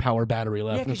 7% ring power battery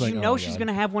left. Yeah, And it's because like, you know oh, she's God. going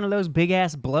to have one of those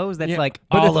big-ass blows that's like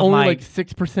but all it's of only my... like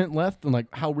 6% left, and like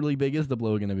how really big is the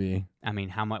blow going to be? I mean,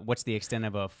 how much? What's the extent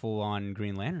of a full-on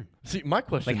Green Lantern? See, my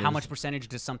question Like, is, how much percentage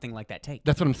does something like that take?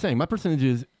 That's what I'm saying. My percentage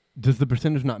is, does the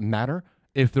percentage not matter?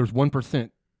 If there's 1%,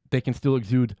 they can still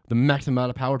exude the maximum amount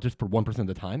of power just for 1% of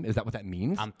the time? Is that what that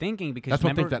means? I'm thinking because That's what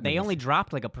I remember think that they means. only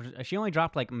dropped like she only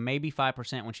dropped like maybe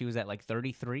 5% when she was at like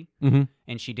 33, and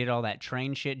she did all that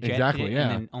train shit, jet Exactly, shit, yeah.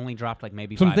 and then only dropped like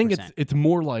maybe 5%. So I think it's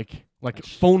more like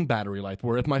phone battery life,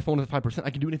 where if my phone is at 5%,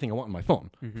 I can do anything I want on my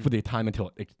phone for the time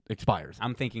until it expires.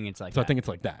 I'm thinking it's like So that. I think it's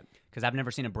like that. Because I've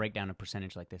never seen a breakdown of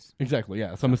percentage like this. Exactly,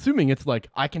 yeah. So I'm assuming it's like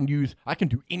I can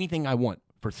do anything I want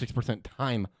for 6%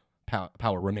 time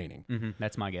power remaining.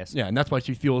 That's my guess. Yeah, and that's why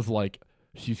she feels like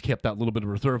she's kept that little bit of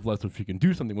reserve left so she can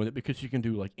do something with it, because she can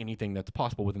do like anything that's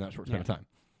possible within that short span of time.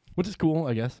 Which is cool,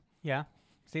 I guess. Yeah.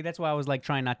 See, that's why I was like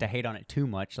trying not to hate on it too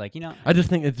much. Like, you know. I just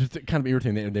think it's just kind of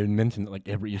irritating. They mention like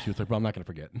every issue. It's like, well, I'm not going to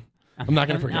forget. I'm not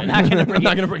going to forget. I'm not going to forget. I'm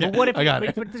not going to forget. But what if I got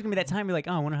it. But there's going to be that time you're like,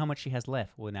 oh, I wonder how much she has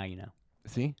left. Well, now you know.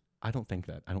 See? I don't think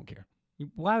that. I don't care.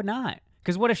 Why not?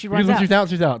 Because what if she Because runs when out?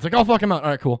 she's out. It's like, oh, fuck him out. All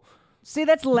right, cool. See,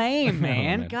 that's lame,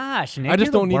 man. man. Gosh, Nick, I just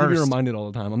you're don't the need to be worst. reminded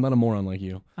all the time. I'm not a moron like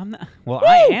you. I'm not. Well,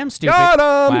 I am stupid. Got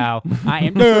 'em! Wow, I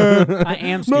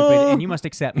am stupid, and you must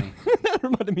accept me. That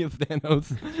reminded me of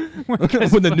Thanos.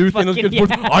 Because when the new fucking- Thanos gets yeah.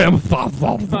 born, I am I am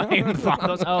Thanos.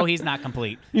 Thanos. Oh, he's not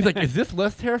complete. He's like, is this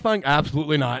less terrifying?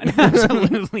 Absolutely not.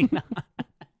 Absolutely not.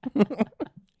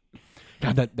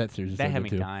 God, that series is That so had good me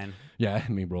too. dying. Yeah, it had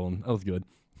me rolling. That was good.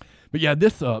 But yeah,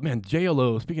 this man,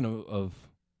 JLO. Speaking of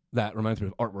that, reminds me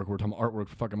of artwork. We're talking about artwork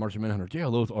for fucking Martian Manhunter.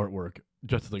 JLO's artwork,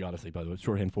 Justice League Odyssey, by the way,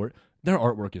 shorthand for it. Their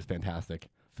artwork is fantastic.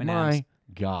 Finesse. My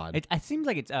God. It seems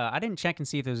like it's. I didn't check and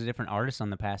see if there was a different artist on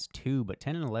the past 2, but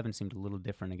 10 and 11 seemed a little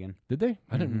different again. Did they?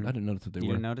 I didn't notice that they You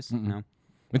were. didn't notice? Mm-mm. No.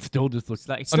 It still just looks.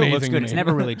 It still looks amazing good. to It's me.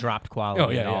 never really dropped quality Oh,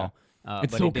 yeah, at all.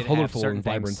 It's but so it did colorful have certain and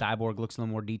things. vibrant. Cyborg looks a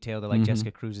little more detailed. Like Jessica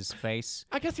Cruz's face.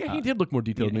 I guess he did look more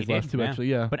detailed in he these last did, two, yeah. actually.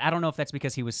 Yeah, But I don't know if that's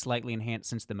because he was slightly enhanced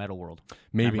since the Metal World.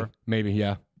 maybe, remember?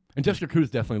 yeah. And Jessica Cruz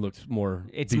definitely looks more.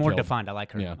 It's detailed. more defined. I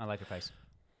like her. Yeah. I like her face.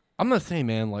 I'm not saying,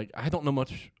 man. Like, I don't know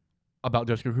much about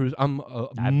Jessica Cruz. I'm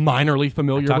minorly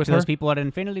familiar Talked with to her. those people at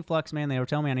Infinity Flux, man. They were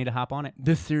telling me I need to hop on it.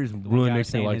 This series The really guy makes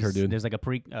me saying like her, dude. There's like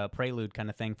a prelude kind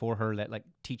of thing for her that like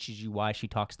teaches you why she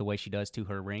talks the way she does to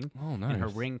her ring. Oh, nice. And her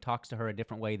ring talks to her a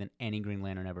different way than any Green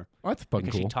Lantern ever. Oh, that's fucking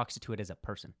Because cool. she talks to it as a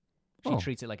person. She Oh.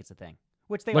 treats it like it's a thing.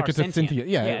 Which they Like are it's a sentient. sentient-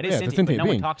 yeah, it is yeah, it's a sentient, sentient but no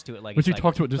one being. talks to it like But it's she like,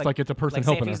 talks to it just like it's a person like,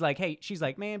 say if helping he's her. like, hey, she's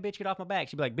like, man, bitch, get off my back.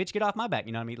 She'd be like, bitch, get off my back.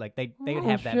 You know what I mean? Like they would Oh,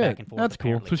 have that shit. back and forth. That's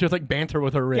cool. apparently. So she has like banter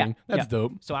with her ring. Yeah, That's yeah.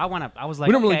 dope. So I was like,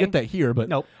 We don't okay. really get that here, but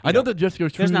Nope. I know that Jessica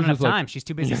Cruz There's not enough is like, time. She's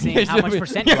too busy Yeah, seeing how much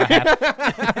percent do I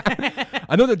have.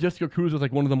 I know that Jessica Cruz is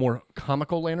like one of the more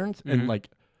comical lanterns, and like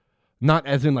not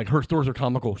as in like her stories are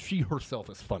comical. She herself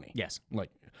is funny. Yes. Like,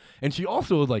 and she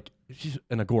also like she's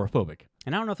an agoraphobic.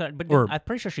 And I don't know if that, but Or- I'm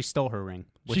pretty sure she stole her ring,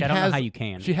 which She I don't know has- how you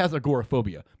can. She has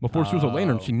agoraphobia. Before she was a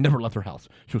lantern, Oh. she never left her house.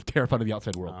 She was terrified of the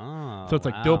outside world. Oh, So it's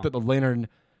like wow. dope that the lantern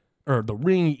or the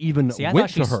ring even See, I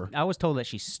went thought to her. I was told that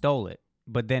she stole it,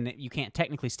 but then you can't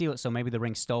technically steal it. So maybe the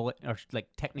ring stole it, or like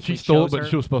technically She stole it, shows but her.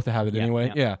 she was supposed to have it Yeah, anyway.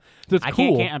 yeah. Yeah, so it's I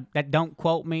cool. can't. That don't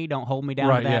quote me. Don't hold me down.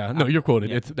 Right? To that. Yeah. No, you're quoted.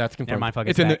 yeah. That's confirmed. Never mind. Fuck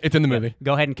it's in back. the Yeah. movie.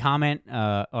 Go ahead and comment.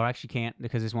 Or actually can't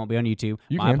because this won't be on YouTube.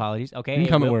 You My can. apologies. Okay. You can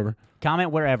comment we'll- wherever.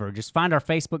 Comment wherever. Just find our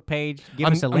Facebook page. Give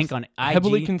us a link on IG.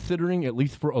 Heavily considering, at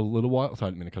least for a little while. Sorry, I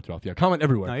didn't mean to cut you off. Yeah, comment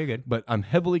everywhere. No, you're good. But I'm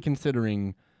heavily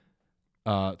considering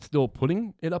still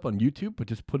putting it up on YouTube, but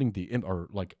just putting or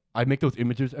like I make those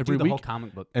images every Do the week whole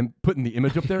comic book. and putting the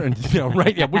image up there and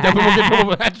right, yeah, we definitely won't get trouble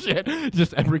with that shit.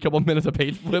 Just every couple of minutes a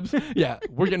page flips. Yeah,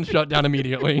 we're getting shut down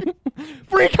immediately.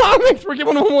 Free comics, we're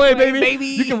giving them away, baby.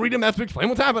 You can read them as we explain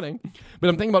what's happening. But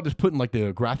I'm thinking about just putting like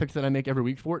the graphics that I make every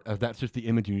week for it, as that's just the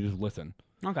image and you just listen.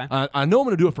 Okay. I know I'm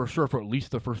gonna do it for sure for at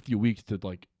least the first few weeks to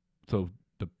like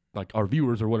our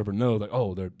viewers or whatever know like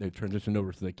they've transitioned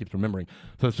over so they keep remembering.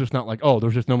 So it's just not like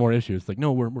there's just no more issues. It's like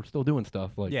no, we're still doing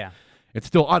stuff. Like Yeah. it's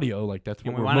still audio. Like that's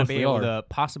And what we we're want to mostly be able are. to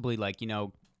possibly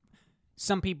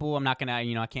some people, I'm not gonna,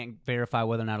 I can't verify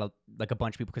whether or not a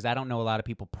bunch of people, because I don't know a lot of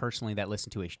people personally that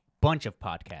listen to a bunch of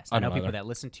podcasts. I know don't people either. that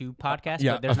listen to podcasts,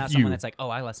 yeah, but there's a not few. someone that's like, oh,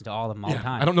 I listen to all of them all the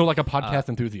time. I don't know like a podcast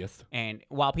enthusiast. And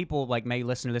while people may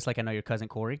listen to this, like I know your cousin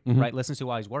Corey, Mhm. right? Listens to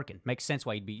while he's working. Makes sense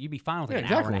why you'd be fine with like Yeah,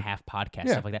 an hour and a exactly. half podcast,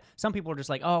 Yeah. stuff like that. Some people are just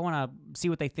like, oh, I want to see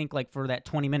what they think like for that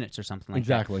 20 minutes or something like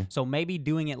Exactly. that. So maybe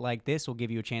doing it like this will give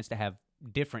you a chance to have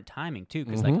different timing too,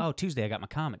 because Mhm. like, oh, Tuesday I got my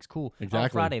comics, cool. Oh,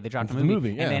 Exactly. Friday they dropped a It's the movie,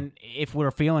 movie, yeah. and then if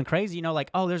we're feeling crazy, like,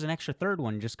 oh, there's an extra third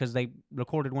one just because they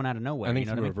recorded one out of nowhere. I think you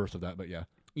know it's the what I mean? reverse of that, but yeah.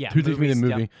 Yeah, Tuesday's being the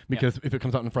movies, movie yeah, because if it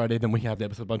comes out on Friday, then we have the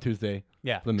episode on Tuesday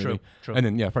yeah, for the movie. true. And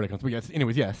then Friday comes. But yes,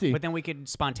 anyways, yeah. See, But then we could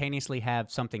spontaneously have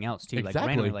something else too, like Exactly.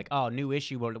 randomly, like, oh, new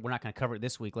issue. We're not going to cover it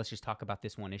this week. Let's just talk about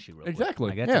this one issue real quick. Exactly,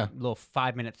 Like, that's yeah. a little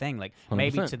 5-minute thing. Like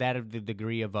maybe 100%. to that of the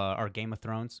degree of our Game of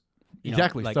Thrones. You know,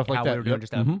 Exactly, stuff like how that, we were doing yep.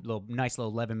 just a Mhm. little nice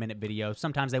little 11-minute video.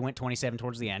 Sometimes they went 27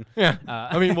 towards the end. yeah. Uh,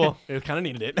 I mean, well, it kind of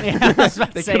needed it. Yeah, I was about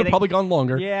to they say could have they- probably gone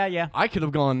longer. Yeah. I could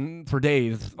have gone for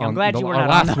days. I'm on glad the- you were our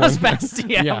not on last those one. past.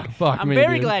 Yeah, Yeah, fuck I'm me,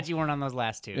 very dude. glad you weren't on those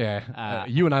last two. Yeah,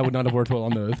 you and I would not have worked well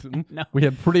on those. No. We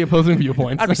had pretty opposing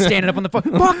viewpoints. I'd be standing up on the phone.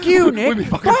 Fuck you, Nick. We'd be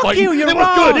fucking Fuck fighting. you. You're It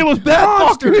wrong. was good. It was bad.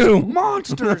 Fuck you.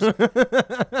 Monsters.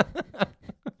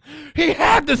 He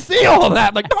had to see all of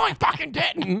that. Like, no, he fucking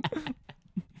didn't.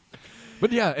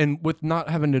 But yeah, and with not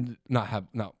having to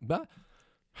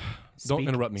don't Speak-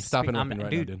 interrupt me. Stop speak- interrupting me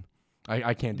right now, dude, dude.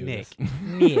 I can't do Nick. this.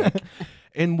 Nick.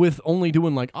 And with only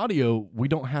doing like audio, we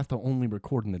don't have to only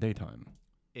record in the daytime.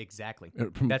 Exactly.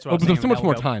 That's That's what I was saying. There's so much That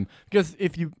more would help. time because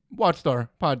if you watched our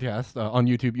podcast on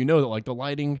YouTube, you know that like the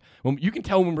lighting, you can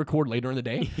tell when we record later in the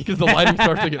day because the lighting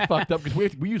starts to get fucked up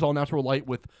because we use all natural light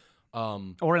with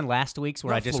Or in last week's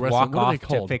where Not I just fluorescent. walk What are they off to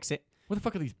called? fix it. what the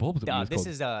fuck are these bulbs that we use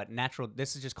This called? is natural.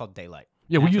 This is just called daylight.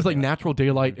 Yeah, we use like daylight. natural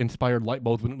daylight inspired light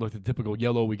bulbs. We didn't look at the typical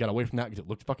yellow. We got away from that because it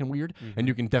looks fucking weird. And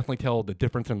you can definitely tell the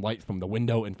difference in light from the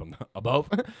window and from the above.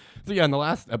 So yeah, in the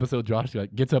last episode, Josh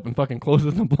like gets up and fucking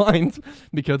closes the blinds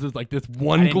because there's like this I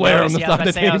one didn't glare on notice. the Yeah, side I of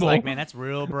was the about to say, I was table. like, man, that's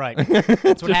real bright.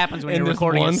 That's what happens when In you're this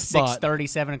recording one at spot. 6:30,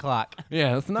 7 o'clock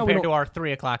Yeah, so now we compared don't, to our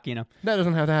 3 o'clock. You know. that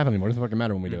doesn't have to happen anymore. It doesn't fucking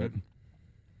matter when we do it.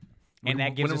 And that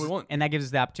gives Whenever us, we want. and that gives us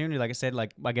the opportunity. Like I said,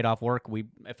 like I get off work.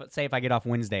 If I get off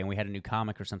Wednesday and we had a new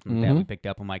comic or something like that we picked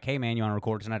up, I'm like, hey man, you want to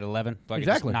record tonight at 11? So I can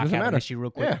Exactly. Just knock Doesn't out matter. an issue real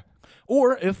quick. Yeah.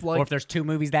 Or if like Or if there's 2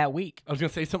 movies that week. I was gonna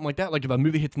say something like that. Like if a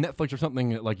movie hits Netflix or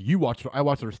something, like you watch it, I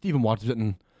watch it, or Steven watches it,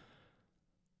 and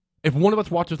if one of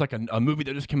us watches like a movie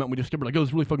that just came out, and we discovered like, oh,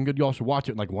 it's really fucking good, y'all should watch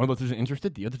it. And like one of us isn't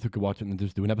interested, the other two could watch it and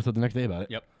just do an episode the next day about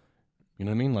it. Yep. You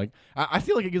know what I mean? Like I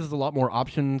feel like it gives us a lot more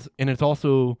options, and it's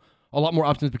also a lot more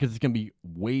options because it's gonna be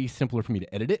way simpler for me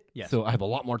to edit it. Yes. So I have a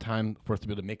lot more time for us to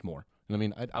be able to make more. You know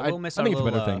what I mean? I will miss I our think it's a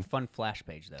little better thing. fun flash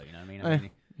page though. You know what I mean? Eh,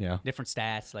 yeah. Different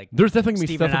stats like. There's definitely gonna be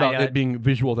Steven stuff and I, about it being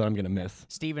visual that I'm gonna miss.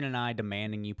 Steven and I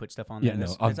demanding you put stuff on Yeah, there. no,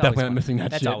 That's I'm always definitely not fun. missing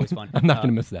that That's shit. always fun. I'm not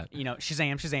gonna miss that. You know,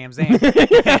 Shazam, Shazam.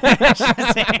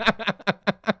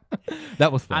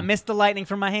 That was fun. I missed the lightning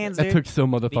from my hands, That dude. took so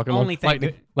motherfucking the long. only thing lightning,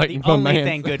 good, lightning the from my only hands.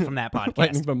 thing good from that podcast.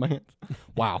 Lightning from my hands.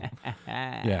 Wow.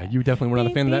 Yeah, you definitely were not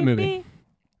a fan of that movie.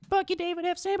 Fuck you, David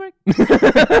F. Sandberg.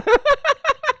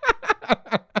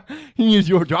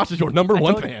 Josh is your number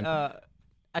one fan.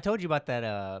 I told you about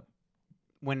that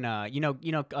when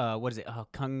what is it?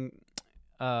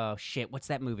 Shit, what's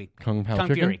that movie? Kung Pao Kung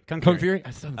Chicken? Fury. Kung Kung Fury. Fury? I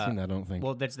still haven't seen that, I don't think.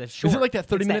 Well, that's the short. Is it like that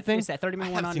 30-minute thing? It's that 30-minute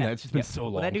I one haven't on seen that. that. It's just been so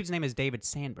Well, long. that dude's name is David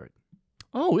Sandberg.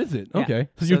 Oh, is it? Yeah. Okay.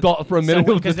 So you thought for a minute it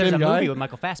was the because there's same a guy? movie with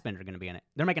Michael Fassbender going to be in it.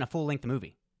 They're making a full-length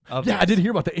movie. of Yeah, I this. did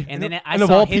hear about that. And then I and of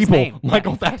saw all his people, name.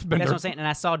 Michael Yeah. Fassbender. That's what I'm saying. And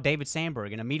I saw David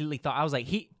Sandberg and immediately thought, I was like,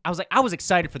 I was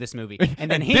excited for this movie. And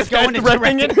then And he's this guy's going to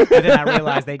directing direct it? And then I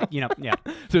realized yeah.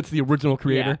 So it's the original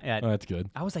creator? Yeah. Oh, that's good.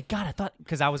 I was like, God, I thought,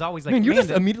 because I was always like, Man, you just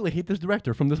the- immediately hate this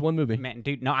director from this one movie. man,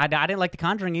 dude, no, I didn't like The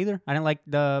Conjuring either. I didn't like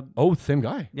the, Oh, same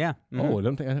guy. yeah. mhm. Oh, I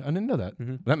didn't know that.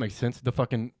 That makes sense. The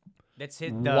fucking That's the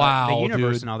Wow,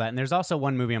 universe dude. and all that. And there's also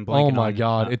one movie I'm blanking on. Oh my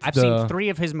God, it's I've the- seen 3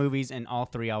 of his movies, and all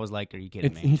 3 I was like, are you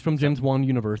kidding me? he's from James Wan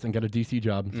universe and got a DC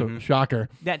job. So shocker.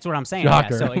 That's what I'm saying.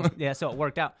 Shocker. So it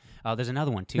worked out. There's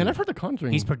another one too. Man, I've heard The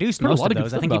Conjuring. He's produced Heard a most lot of good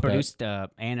those. I stuff think he about that. produced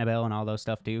Annabelle and all those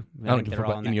stuff too. I don't think give a they're fuck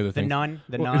all about in any there. other The things. Nun.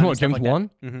 The Well, Nun. isn't and it stuff James like that. Wan?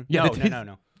 Mhm. Yeah, that's his-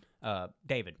 No.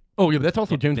 David. Oh yeah, but that's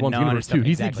also Yeah, James The Wan's Nun and universe stuff, too.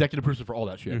 He's the exactly. executive producer for all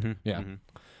that shit. Yeah.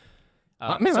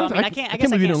 Man, I I can't guess I believe can't you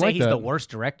say didn't like he's the that. worst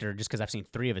director just because I've seen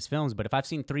 3 of his films. But if I've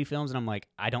seen 3 films and I'm like,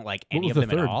 I don't like What any was of the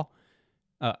them third? at all,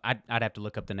 I'd have to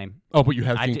look up the name. Oh, but you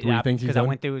have seen 3 things he's because I done?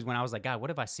 went through when I was like, God,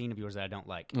 what have I seen of yours that I don't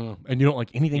like? Oh, and you don't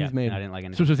like anything Yeah, he's made. I didn't like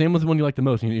So anything. Shazam was the one you liked the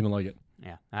most, and you didn't even like it.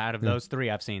 Yeah, out of those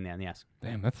 3 I've seen, then yes,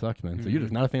 Damn, that sucks, man. So you're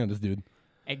just not a fan of this dude.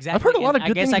 exactly. I've heard a lot of And I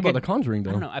good guess things I about could- The Conjuring, I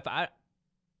though. don't know. If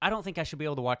I don't think I should be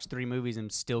able to watch 3 movies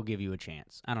and still give you a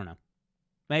chance. I don't know.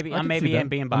 Maybe I I'm can see maybe that. am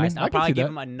being I mean, biased. I I'll can probably see give that.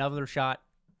 him another shot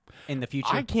in the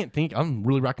future. I can't think. I'm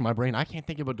really racking my brain. I can't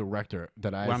think of a director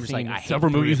that Where I've I'm just seen like, I hate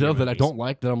several 3 of movies your of that I movies. don't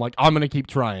like. That I'm like, I'm gonna keep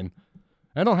trying.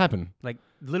 That don't happen. Like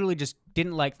literally just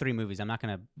didn't like 3 movies. I'm not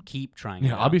gonna keep trying. Yeah,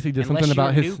 it out. obviously there's Unless something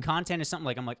about your his- new content is something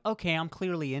like I'm like, okay, I'm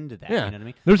clearly into that. Yeah, You know what I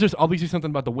mean? there's just obviously something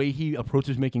about the way he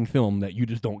approaches making film that you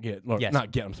just don't get. Or Yes.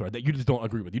 not get. I'm sorry, that you just don't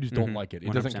agree with. You just don't Mhm. like it.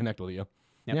 It doesn't 100%. connect with you.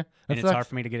 Yep. Yeah, that And it's sucks. hard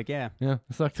for me to get it. Yeah. Yeah,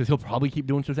 it sucks because he'll probably keep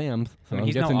doing Shazams. So I mean, I'm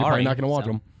he's no guessing you're probably Ari, not gonna watch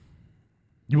so- them.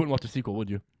 You wouldn't watch the sequel, would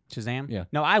you? Shazam. Yeah.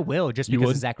 No, I will just You because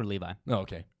would? of Zachary Levi. Oh,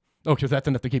 okay. Oh, because that's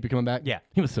enough to keep you coming back. Yeah.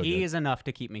 he was so He good. is enough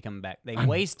to keep me coming back. They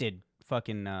wasted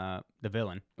fucking the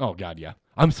villain. Oh God, yeah.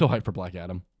 I'm so hyped for Black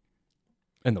Adam.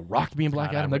 And The Rock being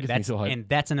Black God, Adam, that gets me that's, so hyped. and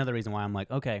that's another reason why I'm like,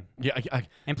 okay. Yeah,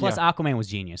 And plus, Aquaman was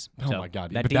genius. oh So my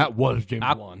God, that but that was James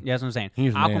Wan. Yeah, that's what I'm saying.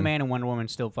 He's the man. Aquaman and Wonder Woman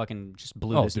still fucking just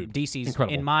blew Oh, this. dude, DC's,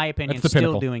 incredible. in my opinion, That's the still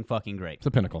pinnacle. doing fucking great. It's the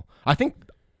pinnacle. I think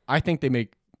they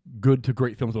make good to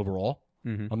great films overall.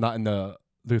 Mhm. I'm not in the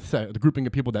grouping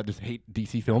of people that just hate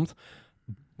DC films.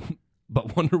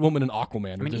 But Wonder Woman and Aquaman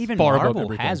I are mean, just even far above Marvel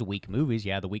everything. has weak movies.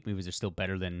 Yeah, the weak movies are still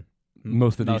better than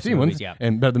most of the DC ones, movies, yeah.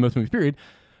 and better than most movies. Period.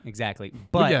 Exactly.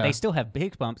 But yeah. they still have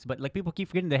big bumps. But like people keep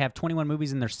forgetting they have 21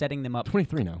 movies and they're setting them up.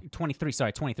 23 now. 23.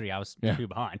 Sorry, 23. I was Yeah. too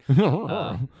behind.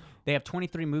 They have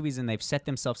 23 movies and they've set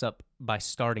themselves up by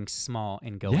starting small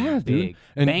and going Yeah, dude. big.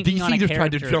 And Banking DC on a just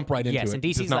tried to character- jump right into yes, it. and It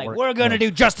does DC's not like, work. we're going to No.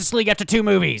 do Justice League after 2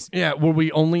 movies. Yeah, where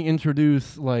we only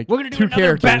introduce like We're going to do 2 another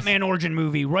characters. Batman origin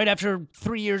movie right after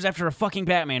 3 years after a fucking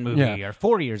Batman movie Yeah. or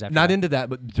 4 years after Not that. into that,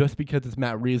 but just because it's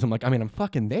Matt Reeves, I'm like, I mean, I'm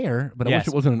fucking there, but I Yes.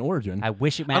 wish it wasn't an origin. I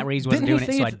wish Matt Reeves wasn't didn't doing he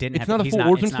it, say so I it's- didn't it's have not to. a He's full not,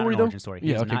 origin it's not story, an though? origin story.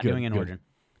 Yeah, He's okay, not good, doing an good. origin.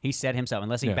 He said himself,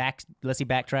 unless he Yeah.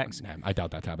 backtracks. I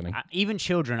doubt that's happening. Even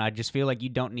children, I just feel like you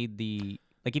don't need the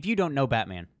like if you don't know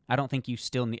Batman, I don't think you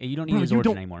still need you don't need Bro, his you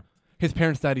origin don't- anymore. His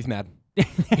parents died. He's mad.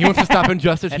 He wants to stop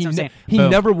injustice. That's He, what I'm saying. he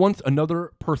Boom. never wants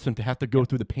another person to have to go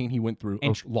through the pain he went through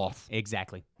And of loss.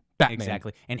 Exactly. Batman.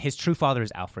 Exactly. And his true father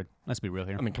is Alfred. Let's be real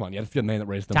here. I mean, come on, yeah, that's the man that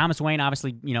raised him. Thomas Wayne,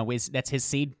 obviously, that's his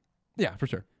seed. Yeah, for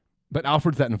sure. But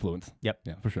Alfred's that influence. Yep.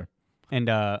 Yeah, for sure. And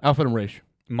Alfred and Raish.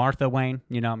 Martha Wayne,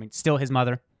 still his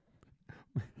mother.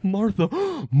 Martha.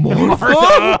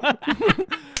 Martha.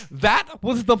 That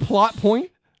was the plot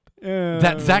point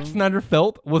that Zack Snyder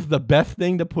felt was the best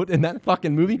thing to put in that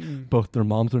fucking movie. Both their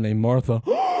moms are named Martha.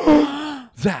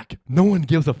 Zach, no one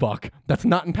gives a fuck. That's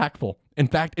not impactful. In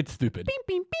fact, it's stupid.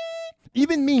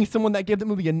 Even me, someone that gave the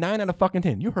movie a 9 out of fucking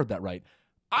 10. You heard that right.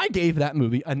 I gave that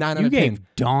movie a 9 out You of 10. gave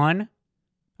Dawn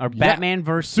or Batman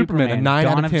vs. Superman, a 9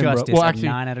 Dawn out of 10, bro. Justice, Well, actually-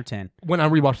 a 9 out of 10. When I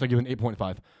rewatched, I give it an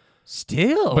 8.5.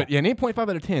 Still. But yeah, an 8.5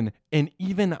 out of 10. And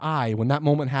even I, when that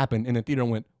moment happened in the theater,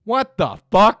 went, what the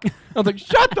fuck? I was like,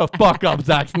 shut the fuck up,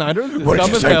 Zack Snyder. This is What did dumb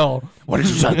you as say? hell. What did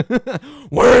you say?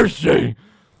 Where is she?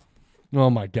 Oh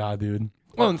my god, dude.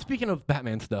 Well, and speaking of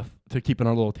Batman stuff, to keep in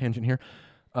our little tangent here,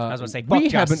 was gonna say, we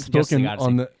fuck haven't Justice League spoken Odyssey.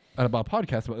 on the about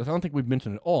podcasts about this. I don't think we've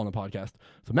mentioned it all on the podcast.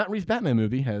 So Matt Reeves' Batman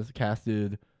movie has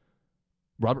casted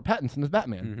Robert Pattinson as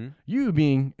Batman. You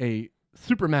being a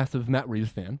supermassive Matt Reeves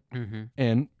fan,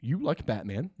 and you like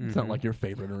Batman. It's not like your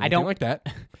favorite or anything don't- like that.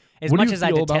 As What do much you as I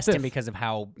feel about detest him this? because of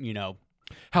how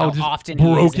How just often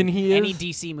broken he he is. is. Any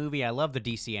DC movie, I love the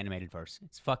DC animated verse.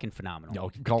 It's fucking phenomenal. Oh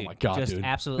Dude, my god, just dude!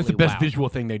 absolutely It's the best wow. visual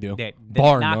thing they do. That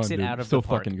Bar knocks none, it dude. out of So the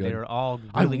park. fucking good. They're all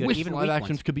I really good. wish Even live weak actions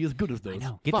ones. could be as good as those. I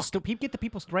know. Fuck. Get the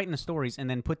people writing the stories and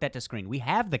then put that to screen. We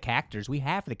have the characters. We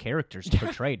have the characters to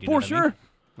portray. Do you know For what I mean? sure.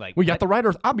 Like We got the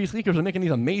writers, obviously, because they're making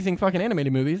these amazing fucking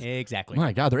animated movies. exactly.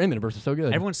 My God, their animated is so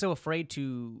good. Everyone's so afraid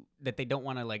that they don't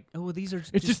want to like. Oh, these are.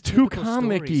 It's just too typical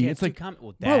comic-y. stories. Yeah, It's like,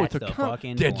 well, bro, it's that's a the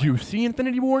fucking Did point. you see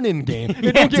Infinity War and Endgame? Yeah,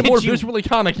 It don't get did more you- visually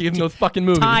comic-y than those fucking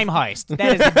movies. Time heist.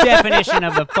 That is the definition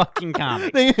of the fucking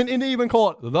comic. and they even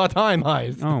call it the Time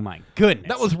Heist. Oh my goodness.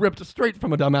 That was ripped straight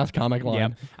from a dumbass comic line.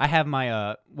 Yep. I have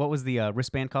my what was the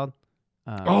wristband called?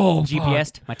 fuck.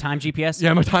 GPS. My time GPS.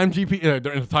 Yeah, my Time GPS.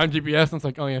 And it's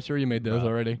like, oh yeah, sure, you made those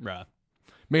already. Bruh.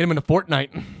 Made them in a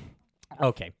fortnight.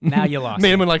 Okay, now you lost. Made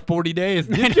me. them in like 40 days.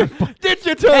 Did you,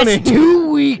 Tony? That's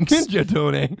 2 weeks. Did you,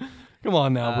 Tony? Come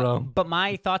on now, bro. But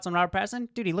my thoughts on Robert Pattinson,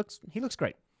 dude, he looks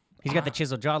great. He's got the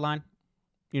chiseled jawline.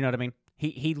 You know what I mean?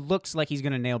 He looks like he's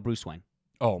gonna nail Bruce Wayne.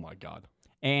 Oh my God.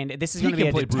 And this is He going to be can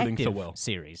a play brooding detective so well.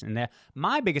 series. And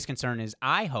my biggest concern is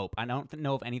I don't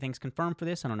know if anything's confirmed for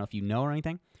this. I don't know if you know or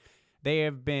anything. They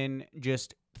have been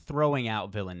just throwing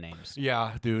out villain names.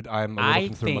 Yeah, dude, I'm a little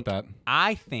concerned about that.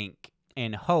 I think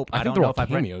and hope. I think don't they're know all if I've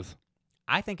read. cameos.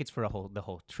 I think it's for the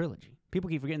whole trilogy. People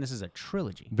keep forgetting this is a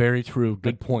trilogy. Very true.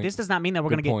 Good Like, point. This does not mean that we're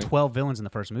going Good to get point. 12 villains in the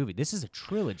first movie. This is a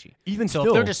trilogy. Even So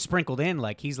still, if they're just sprinkled in,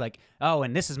 like he's like, oh,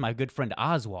 and this is my good friend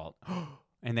Oswald,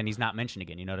 and then he's not mentioned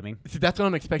again. You know what I mean? see, that's what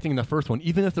I'm expecting in the first one.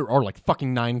 Even if there are like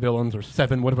fucking 9 villains or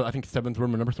 7, whatever. I think 7's the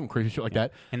number, some crazy shit like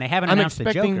that. And they haven't I'm announced the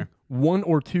expecting Joker. 1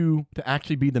 or 2 to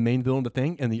actually be the main villain of the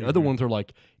thing, and the other ones are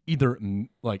like either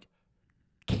like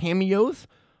cameos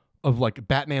of like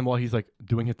Batman while he's like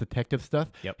doing his detective stuff.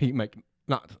 Yep. He like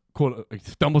not quote he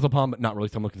stumbles upon, but not really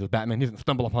stumbles because it's Batman. He doesn't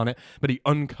stumble upon it, but he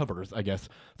uncovers, I guess,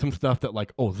 some stuff that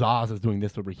like, oh, Zaz is doing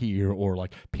this over here, or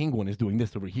like Penguin is doing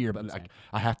this over here. But like,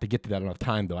 I have to get to that. I don't have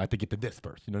time though. I have to get to this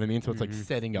first. You know what I mean? So it's like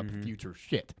setting up future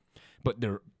shit. But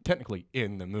they're technically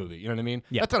in the movie. You know what I mean?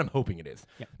 Yeah. That's what I'm hoping it is.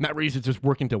 Yeah. Matt Reeves is just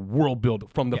working to world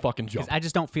build from the fucking jump. Because I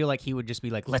just don't feel like he would just be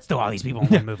like, let's throw all these people in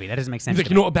one movie. That doesn't make sense. He's like, to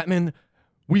you me. know what, Batman?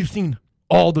 We've seen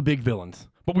all the big villains,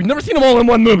 but we've never seen them all in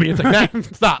one movie. It's like, Matt,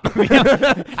 stop.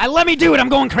 Let me do it. I'm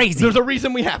going crazy. There's a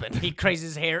reason we haven't. He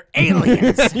crazes his hair.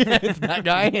 Aliens. Yeah, it's that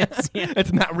guy.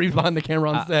 It's Matt Reeves behind the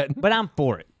camera on set. But I'm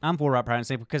for it. I'm for Robert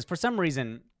Pattinson because for some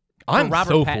reason, I'm for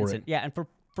Robert so Pattinson, for it. yeah, and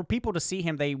for people to see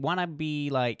him, they want to be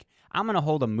like, I'm going to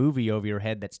hold a movie over your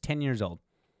head that's 10 years old.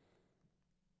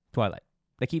 Twilight.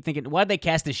 They keep thinking, why'd they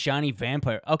cast this shiny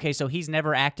vampire? Okay, so he's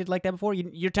never acted like that before?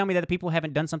 You're telling me that the people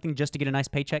haven't done something just to get a nice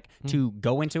paycheck to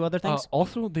go into other things?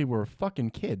 Also, they were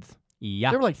fucking kids.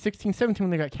 Yeah. They were like 16, 17 when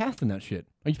they got cast in that shit.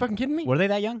 Are you fucking kidding me? Were they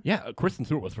that young? Yeah, Kristen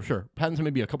Stewart was for sure. Pattinson may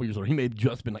be a couple years older. He may have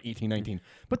just been like 18, 19.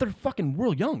 But they're fucking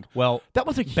real young. Well, That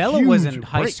was a Bella huge was in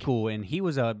high break. school, and he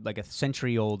was like a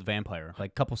century-old vampire, like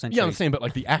a couple centuries. Yeah, I'm saying, but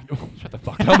like the act. Shut the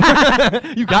fuck up.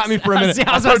 You got me for a minute.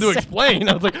 I started to explain.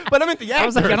 I was like, but I meant the actors. I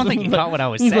was like, I don't think you caught what I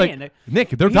was He's saying. like, Nick,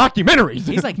 they're documentaries.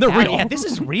 He's like, they're real. Yeah, this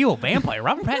is real vampire.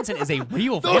 Robert Pattinson is a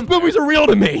real Those vampire. movies are real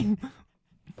to me.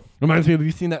 Reminds me of, have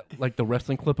you seen that, like, the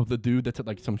wrestling clip of the dude that's at,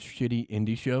 like, some shitty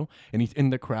indie show, and he's in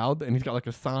the crowd, and he's got, like,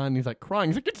 a sign, and he's, like, crying.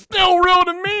 He's like, it's still real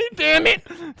to me, damn it.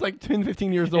 It's, like, 10,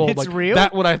 15 years old. It's like, real?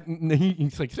 That what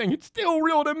he's, like, saying, it's still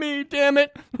real to me, damn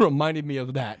it. Reminded me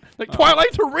of that. Like,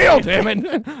 Twilight's are real, damn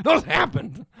it. Those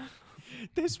happened.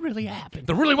 This really happened.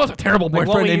 There really was a terrible Like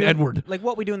boyfriend named Edward. Like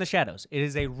What We Do in the Shadows. It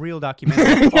is a real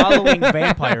documentary following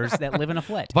vampires that live in a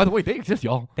flat. By the way, they exist,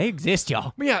 y'all. They exist,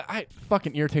 y'all. But yeah, it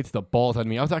fucking irritates the balls out of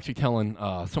me. I was actually telling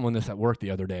someone this at work the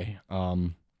other day.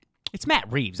 It's Matt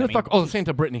Reeves. I mean, Same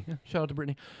to Brittany. Shout out to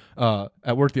Brittany.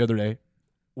 At work the other day,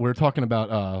 we were talking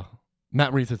about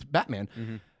Matt Reeves' Batman.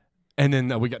 Mm-hmm. And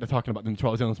then we got to talking about the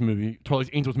Charlie's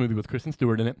Angels movie with Kristen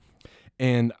Stewart in it.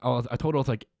 And I told her, I was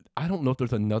like, I don't know if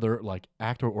there's another like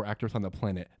actor or actress on the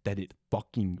planet that it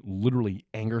fucking literally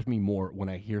angers me more when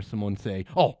I hear someone say,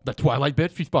 "Oh, the Twilight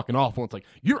bitch, she's fucking awful." It's like,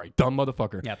 you're a dumb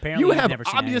motherfucker. Yeah, apparently you you've have never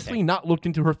seen obviously anything. not looked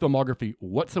into her filmography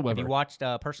whatsoever. Have you watched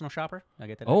Personal Shopper? I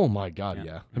get that. Oh my god,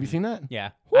 yeah. Have you seen that?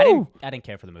 Yeah. Woo! I didn't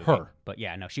care for the movie. Her. But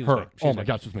yeah, no, she was Her. great. She Oh was my great.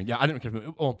 gosh, she's amazing. Yeah, I didn't care.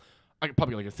 Well, I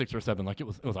probably like a 6 or 7. Like it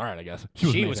was all right, I guess. She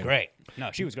was amazing. great. No,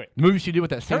 she was great. The movie she did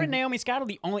with that Her same. and Naomi Scott are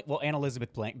the only. Well, and Elizabeth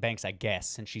Banks, I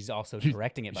guess, and she's also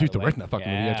directing it. By She's the way. directing that fucking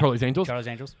movie. Yeah, Charlie's Angels. Charlie's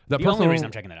Angels. The The only personal- reason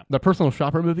I'm checking that out. The Personal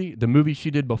Shopper movie, the movie she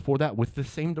did before that with the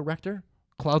same director,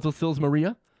 Clouds of Sils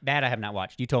Maria. That I have not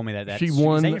watched. You told me that. She Is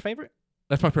won- that your favorite?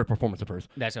 That's my favorite performance of hers.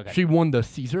 That's okay. She won the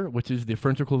Caesar, which is the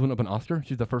French equivalent of an Oscar.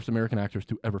 She's the first American actress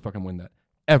to ever fucking win that.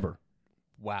 Ever.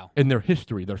 Wow. In their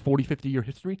history, their 40, 50-year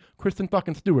history. Kristen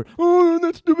fucking Stewart. Oh,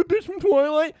 that stupid bitch from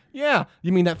Twilight. Yeah.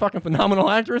 You mean that fucking phenomenal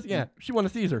actress? Yeah. She won a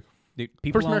Caesar. Dude,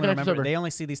 people First only American actress remember ever. they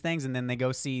only see these things and then they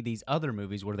go see these other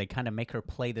movies where they kind of make her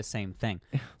play the same thing.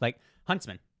 Like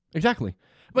Huntsman. Exactly.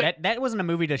 But that wasn't a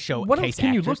movie to show. what else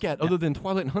can you look actors. at other than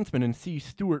Twilight and Huntsman and see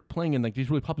Stewart playing in like these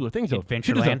really popular things? Though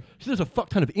Adventureland. She does a fuck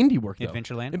ton of indie work though.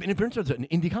 Adventureland. I mean, Adventureland's an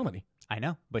indie comedy. I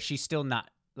know, but she's still not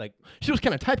like. She was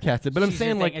kind of typecasted, but I'm she's the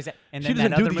saying thing, like is that, and she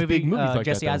then doesn't that do other these movie, big movies like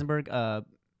Jesse that. Eisenberg.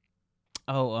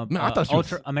 Man, I thought she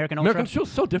Ultra, was American Ultra. She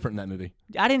was so different in that movie.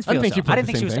 I didn't feel think so. she played I didn't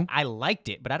the think she same was. thing. I liked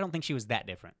it, but I don't think she was that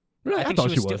different. Really, I think thought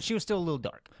she still, was. she was still a little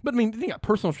dark. But I mean, you got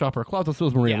Personal Shopper, Clouds of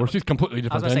Sils Maria, Yeah. where she's completely I was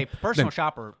different. gonna say then. Personal Then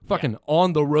Shopper. fucking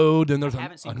On the Road, and there's I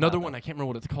haven't seen another Cloud, one though. I can't remember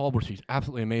what it's called, where she's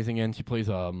absolutely amazing in. She plays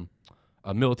a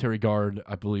military guard,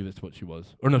 I believe that's what she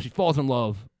was. Or no, she falls in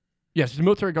love. Yeah, she's a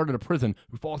military guard in a prison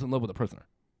who falls in love with a prisoner.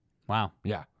 Wow.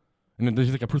 Yeah, and then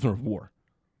she's like a prisoner of war.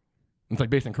 It's like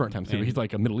based in current times too. And He's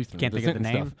like a Middle Eastern. can't think of the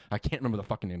descent and name? stuff. I can't remember the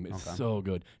fucking name. It's Okay. so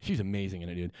good. She's amazing in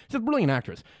it, dude. She's a brilliant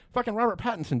actress. Fucking Robert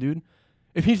Pattinson, dude.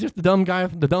 If he's just the dumb guy,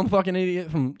 the dumb fucking idiot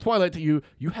from Twilight to you,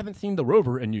 you haven't seen The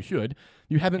Rover, and you should.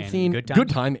 You haven't And seen Good Good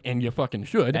Times? Time, and you fucking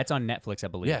should. That's on Netflix, I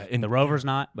believe. Yeah, and The Rover's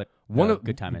not, but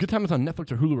Good Time is. Good Time is on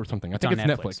Netflix or Hulu or something. I think on it's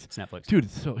Netflix. It's Netflix. Dude,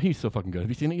 he's so fucking good. Have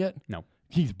you seen it yet? No.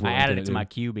 He's I brilliant. added in it to my dude.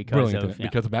 queue because Brilliant in of it,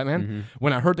 because of Batman.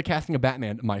 When I heard the casting of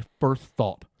Batman, my first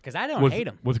thought because I don't was hate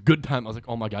him. was Good Time. I was like,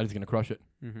 oh my god, he's gonna crush it.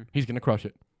 He's gonna crush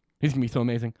it. He's gonna be so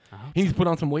amazing. He needs to put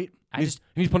on some weight. He needs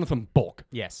to put on some bulk.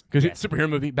 Yes. Because yes. it's a superhero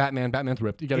movie. Batman's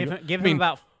ripped. You gotta Give him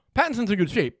about. Pattinson's in good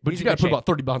shape, but He's you in gotta good put shape. about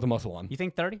 30 pounds of muscle on. You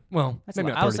think 30? Well, That's a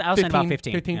maybe lot. not 30. I was saying about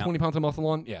 15. 20 pounds of muscle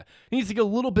on. Yeah. He needs to get a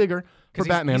little bigger for Because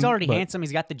Batman. he's already but handsome.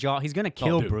 He's got the jaw. He's gonna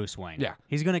kill dude. Bruce Wayne. Yeah.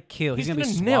 He's gonna kill. He's gonna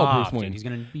be gonna nail Bruce suave, Wayne. dude. He's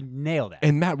gonna be nail that.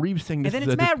 And Matt Reeves saying this then is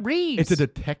it's Matt Reeves. It's a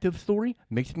detective story.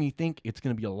 Makes me think it's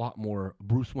going to be a lot more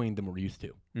Bruce Wayne than we're used to.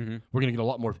 Mm-hmm. We're going to get a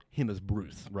lot more of him as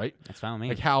Bruce, right? That's fine with me.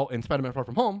 Like how in Spider-Man Far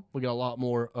From Home, we get a lot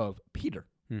more of Peter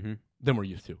than we're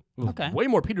used to. It was Okay. way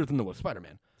more Peter than there was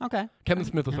Spider-Man. Okay. Kevin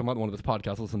Smith was talking about one of his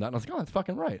podcasts, listened to that, and I was like, oh, that's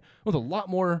fucking right. It was a lot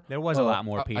more. There was a lot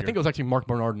more I Peter. think it was actually Mark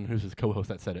Bernardin, who's his co-host,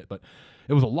 that said it, but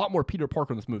it was a lot more Peter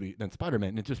Parker in this movie than Spider-Man,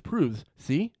 and it just proves,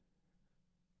 see,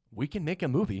 we can make a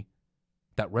movie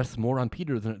that rests more on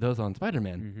Peter than it does on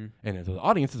Spider-Man. And as the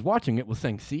audience is watching it, was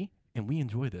saying, see, and we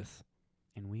enjoy this.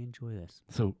 And we enjoy this.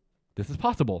 So this is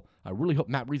possible. I really hope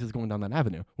Matt Reeves is going down that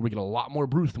avenue where we get a lot more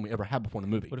Bruce than we ever had before in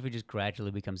the movie. What if he just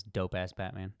gradually becomes dope ass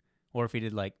Batman? Or if he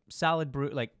did like solid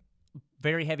Bruce, like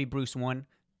very heavy Bruce 1,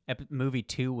 movie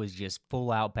 2 was just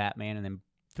full out Batman, and then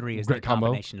 3 is Great the combo.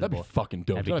 combination of That'd be both. fucking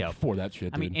dope. That'd be I'm dope. for that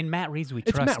shit, I dude. mean, in Matt Reeves we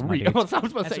It's trust. Matt my Reeves. dude. I was about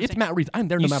to That's say, what it's I'm Matt Reeves. I'm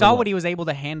there no You matter saw what. what he was able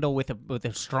to handle with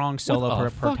a strong solo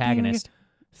With a protagonist.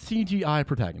 CGI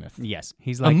protagonist. Yes,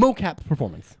 he's A like mocap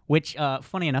performance. which.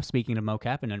 Funny enough, speaking of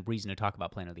mocap, and a reason to talk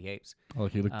about Planet of the Apes. Oh,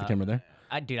 look, you look at the camera there.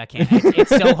 Dude, I can't. It's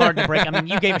so hard to break. I mean,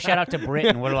 you gave a shout out to Brit,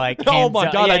 and we're like, Oh hands my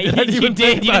up. god, Yeah, I didn't you even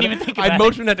did. think You about didn't it. even think I about it.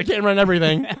 motioned at the camera and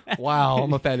everything. Wow,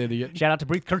 I'm a fat idiot. Shout out to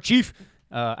Brit Kerchief.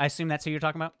 I assume that's who you're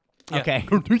talking about. Okay,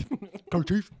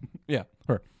 Kerchief. Yeah,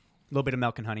 her. a little bit of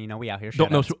milk and honey. You know, we out here.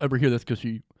 Don't know if Shout she'll ever hear this because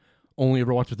she only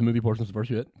ever watches the movie portions of her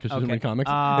shit because she doesn't Okay. read comics.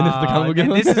 And this is the comic book.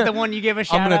 and this is the one you give a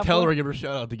shout I'm out. gonna tell for? her, give her a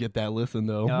shout out to get that listen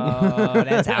though. Oh,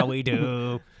 that's how we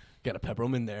do. Gotta pepper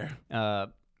them in there. I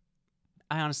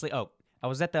honestly, I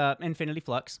was at the Infinity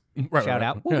Flux. Right, Shout right,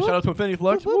 out. right. Yeah, shout out to Infinity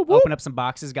Flux. Whoop, whoop. Open up some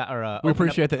boxes. We opened up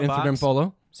appreciate the a Instagram box.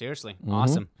 follow. Seriously,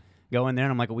 awesome. Go in there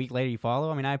and I'm like, a week later you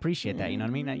follow. I mean, I appreciate that. You know what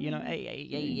I mean? You know,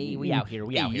 hey, we out here.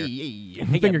 We out here.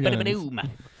 Finger Hey, guns. ba-da-ba-doom.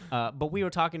 But we were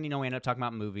talking, you know, we ended up talking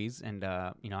about movies, and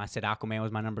you know, I said Aquaman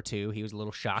was my number 2. He was a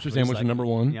little shocked. Shazam was your number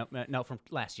 1. Yep, no, from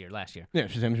last year. Yeah,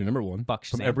 Shazam's your number 1. Fuck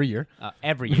From Shazam. every year.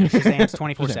 Every year, Shazam's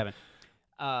 24/7.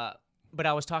 But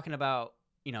I was talking about,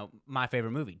 you know, my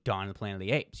favorite movie, Dawn of the Planet of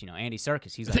the Apes. You know, Andy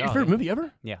Serkis. He's Is that like, your favorite movie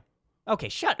ever? Yeah. Okay,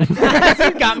 shut. You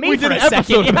got me We for did a an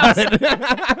second. episode about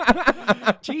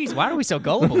Jeez, why are we so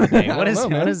gullible today? I What don't is know,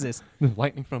 man. what is this?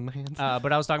 Lightning from the hands.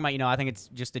 But I was talking about, you know, I think it's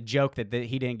just a joke that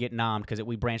he didn't get nommed because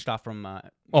we branched off from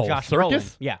Josh Serkis?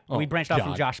 Brolin. Yeah, Oh, we branched off from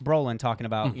God. Josh Brolin talking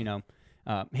about, you know,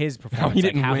 his performance, he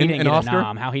didn't how win he didn't an get Oscar? a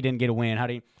nom, how he didn't get a win, how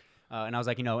did he, and I was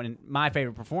like, you know, and my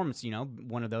favorite performance, you know,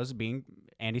 one of those being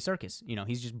Andy Serkis. You know,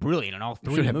 he's just brilliant in all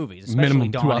 3 Should have movies, especially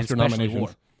minimum Dawn 2 and Oscar especially nominations. War.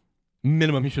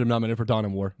 Minimum, he should have nominated for Dawn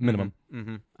and War. Minimum.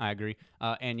 Mm-hmm. I agree.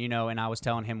 And you know, and I was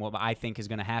telling him what I think is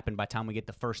going to happen by the time we get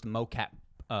the first mocap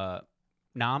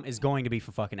nom is going to be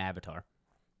for fucking Avatar.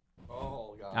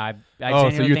 Oh god. I Oh,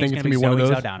 so you think it's gonna be one of those?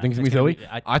 Saldana. Think it's gonna be Zoe?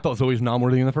 I thought Zoe was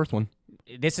nom-worthy in the first one.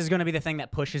 This is going to be the thing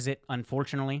that pushes it,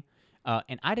 unfortunately.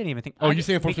 And I didn't even think. Oh, you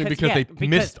say unfortunately because they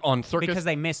missed on Serkis? Because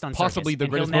they missed on Possibly Serkis. the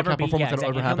And greatest he'll never mocap be- performance yeah, that'll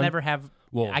ever exactly. happen. He'll never have.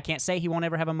 Well, I can't say he won't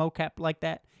ever have a mocap like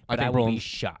that. But I think will Brolin's be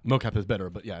shocked. mocap is better,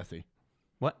 but yeah, I see.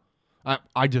 What?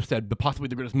 I just said possibly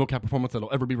the greatest mocap performance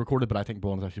that'll ever be recorded, but I think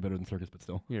Brolin is actually better than Serkis, but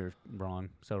still. You're wrong.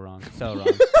 So wrong. So wrong.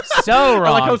 So wrong. I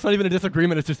like how it's not even a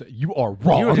disagreement. It's just, you are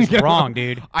wrong. You were just wrong,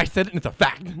 dude. I said it and it's a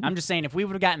fact. I'm just saying, if we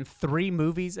would have gotten 3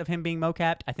 movies of him being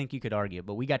mocapped, I think you could argue.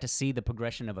 But we got to see the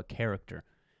progression of a character.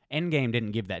 Endgame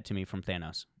didn't give that to me from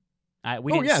Thanos.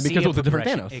 We didn't see because it was a different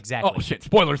progression. Thanos. Exactly. Oh, shit.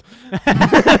 Spoilers.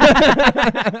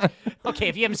 Okay,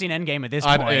 if you haven't seen Endgame at this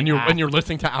point, and you're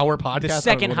listening to our podcast. the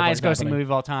second highest grossing movie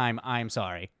of all time, I'm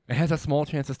sorry. It has a small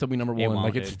chance to still be number 1. won't,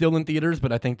 Like, it's dude. still in theaters,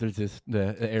 but I think there's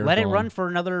the air. Let it run for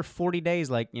another 40 days,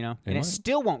 and might. it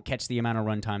still won't catch the amount of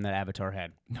runtime that Avatar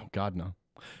had. No, God, no.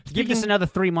 Give this another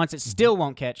 3 months, it still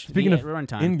won't catch the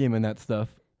runtime. Endgame and that stuff,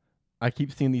 I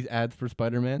keep seeing these ads for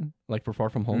Spider-Man, like for Far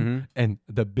From Home, and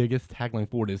the biggest tagline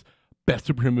for it is, best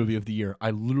superhero movie of the year. I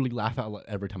literally laugh out loud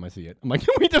every time I see it. I'm like,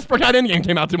 we just forgot Endgame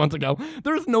came out 2 months ago.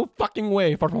 There's no fucking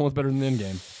way Far From Home was better than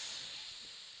Endgame.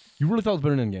 You really thought it was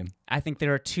better than Endgame? I think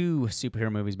there are 2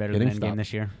 superhero movies better than Endgame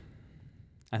this year.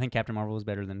 I think Captain Marvel is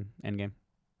better than Endgame.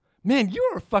 Man,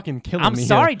 you are fucking killing me. I'm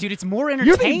sorry, dude. It's more You're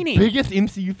entertaining. the biggest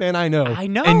MCU fan I know. I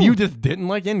know. And you just didn't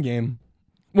like Endgame.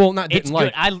 Well, not didn't It's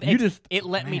like. good. It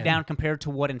let me down compared to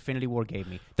what Infinity War gave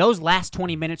me. Those last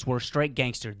 20 minutes were straight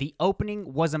gangster. The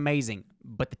opening was amazing,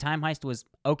 but the time heist was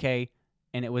okay,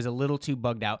 and it was a little too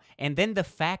bugged out. And then the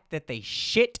fact that they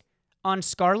shit on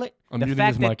Scarlet, I'm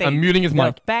muting his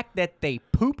mic. The fact that they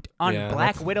pooped on Yeah,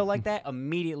 Black Widow like that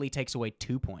immediately takes away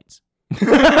 2 points.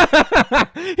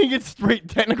 He gets straight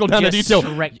technical down to detail.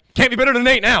 Can't be better than an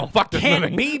 8 now. Fuck this Can't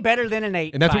movie. be better than an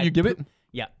 8. And that's what you give it?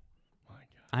 Yeah.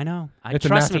 I know. It's a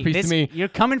trust me. masterpiece to me. You're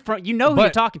coming from. You know who you're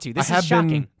talking to. This I have is shocking.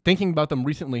 been thinking about them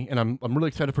recently, and I'm really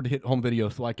excited for it to hit home video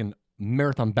so I can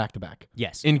marathon back to back.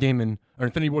 Yes. Endgame or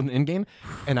Infinity War and Endgame,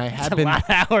 and I have been. That's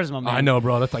a lot of hours, my man. I know,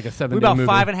 bro. That's like a 7-day We're about movie.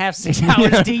 5.5, 6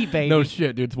 hours deep, baby. No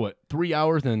shit, dude. It's what, 3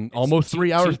 hours and almost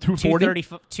 3 hours, 240.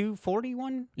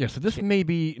 241. Yeah, so this may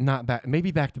be not back,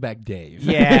 maybe back to back days.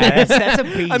 Yeah, that's a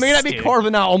beast. I may not be dude.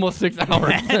 carving out almost 6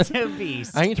 hours. That's a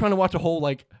beast. I ain't trying to watch a whole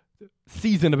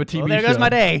season of a TV Well, there show. goes my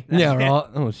day. Yeah, right.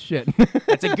 Oh shit.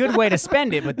 That's a good way to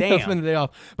spend it, but I'll damn. spend the day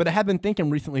off. But I have been thinking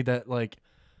recently that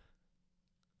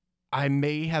I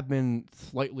may have been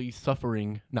slightly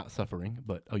suffering, not suffering,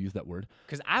 but I'll use that word.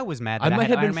 Because I was mad that I might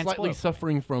had have Iron been Man slightly spoiled.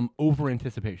 suffering from over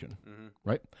anticipation,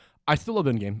 right? I still love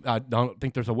Endgame. I don't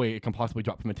think there's a way it can possibly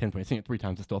drop from a 10 point. I've seen it 3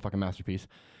 times. It's still a fucking masterpiece.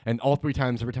 And all 3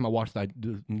 times, every time I watched it,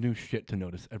 there's new shit to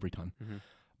notice every time.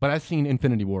 But I've seen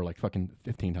Infinity War like fucking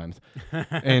 15 times.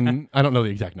 And I don't know the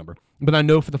exact number. But I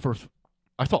know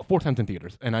I saw it 4 times in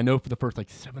theaters. And I know for the first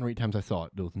 7 or 8 times I saw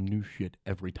it, there was new shit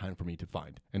every time for me to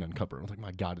find and uncover. I was like,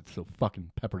 my God, it's so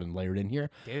fucking peppered and layered in here.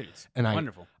 Dude, it's And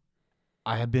wonderful.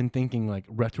 I have been thinking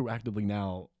retroactively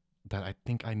now that I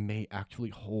think I may actually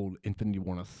hold Infinity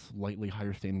War on a slightly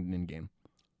higher standing than Endgame.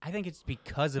 I think it's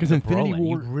because of 'Cause the Infinity Brolin. You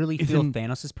War really is feel in-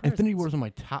 Thanos' presence. Infinity War is in my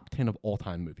top 10 of all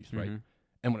time movies, right?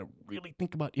 And when I really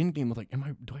think about Endgame, I was like,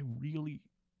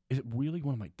 is it really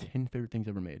one of my 10 favorite things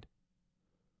ever made?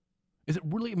 Is it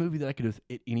really a movie that I could just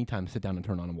at any time sit down and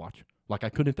turn on and watch? Like I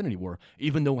could Infinity War,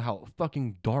 even though how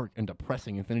fucking dark and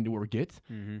depressing Infinity War gets,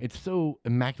 it's so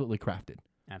immaculately crafted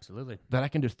Absolutely. that I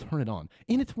can just turn it on.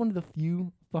 And it's one of the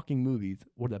few fucking movies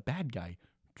where the bad guy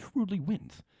truly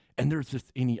wins. And there's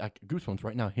just goosebumps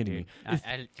right now hitting me.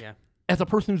 Yeah. As a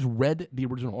person who's read the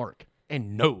original arc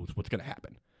and knows what's going to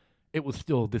happen, it was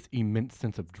still this immense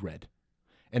sense of dread.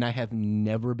 And I have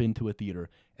never been to a theater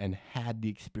and had the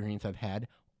experience I've had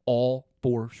all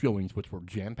 4 showings, which were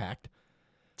jam-packed.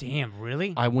 Damn,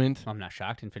 really? I went I'm not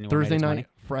shocked. Infinity War Thursday made its night, money.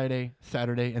 Friday,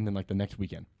 Saturday, and then the next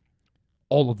weekend.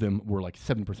 All of them were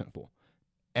 7% full.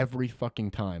 Every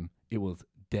fucking time it was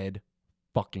dead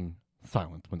fucking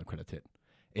silent when the credits hit.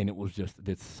 And it was just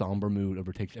this somber mood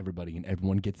overtakes everybody, and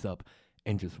everyone gets up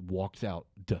and just walks out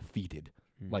defeated.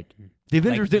 The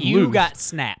Avengers didn't lose. You got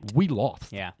snapped. We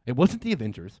lost. Yeah. It wasn't the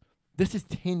Avengers. This is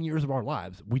 10 years of our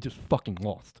lives. We just fucking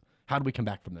lost. How do we come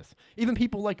back from this? Even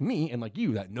people like me and like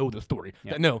you that know the story,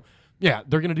 that know, they're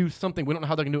going to do something. We don't know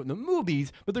how they're going to do it in the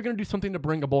movies, but they're going to do something to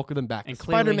bring a bulk of them back. And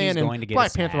clearly Spider-Man he's going to and get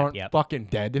Black a Panther snap, aren't fucking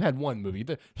dead. They've had one movie.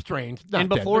 The Strange. Not And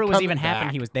dead. before They're it was coming even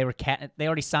happening, back. they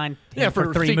already signed him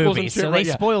for 3 sequels and movies, shit, so right?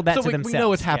 they spoiled that so to we themselves. We know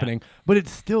what's Yeah. happening, but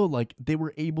it's still they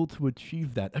were able to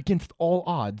achieve that against all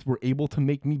odds. Were able to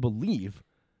make me believe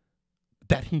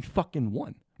that he fucking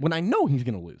won when I know he's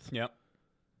gonna lose. Yep.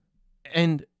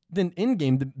 And then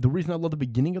Endgame, the reason I love the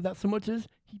beginning of that so much is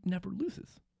he never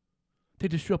loses. They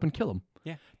just show up and kill him.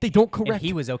 Yeah. They don't correct. And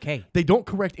he was okay. They don't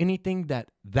correct anything that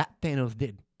Thanos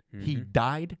did. He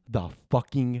died the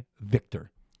fucking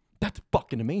victor. That's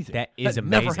fucking amazing. That is Never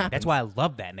amazing. happens. That's why I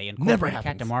love that. And they Never incorporated happens.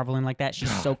 Captain Marvel in like that.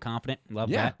 She's so confident. Love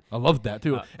Yeah, that. I love that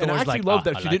too. And I Thor's actually like, love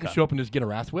that I she like didn't her. show up and just get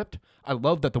her ass whipped. I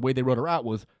love that the way they wrote her out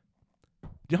was, do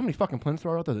you know how many fucking planets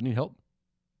there are out there that need help?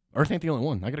 Earth ain't the only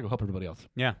one. I gotta go help everybody else.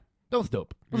 Yeah. That was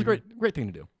dope. It was a great thing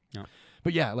to do. Yeah.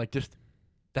 But yeah, like just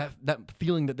that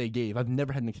feeling that they gave. I've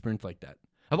never had an experience like that.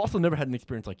 I've also never had an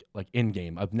experience like in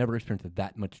game. I've never experienced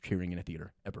that much cheering in a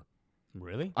theater ever.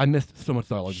 Really? I missed so much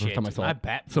dialogue the Shit. first time I saw I it.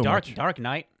 bet. So Dark much. Dark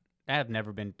Knight. I have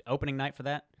never been opening night for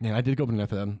that. Man, I did go up enough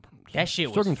for that. That shit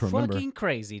was Struggling to remember. fucking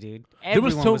crazy, dude. There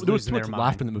was Everyone so there was losing too their much mind.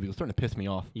 laughing in the movie. It was starting to piss me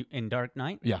off. In Dark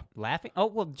Knight? Yeah. Laughing? Oh,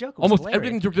 well, Joker was Almost hilarious.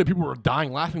 everything in Joker, people were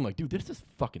dying laughing. Like, dude, this is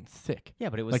fucking sick. Yeah,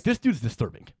 but it was Like, this dude's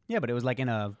disturbing. Yeah, but it was like in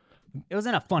a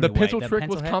funny The way. pencil trick was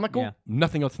pencil head- comical. Yeah.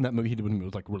 Nothing else in that movie he did with me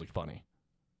was like really funny.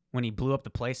 When he blew up the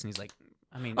place and he's like,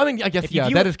 I mean, I guess if you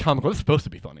view that it- is comical. It's supposed to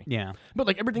be funny. yeah. But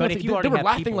like everything But else, if he you did, they already were have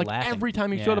laughing people like laughing, every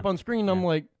time he yeah. showed up on screen. I'm Yeah.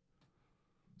 like,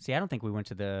 See, I don't think we went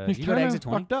to the. he's Did you go to kind Exit of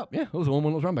 20? fucked up. Yeah, it was the one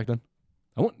when it was around back then.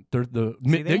 I went. There's the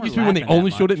they they weren't used to be when they laughing that only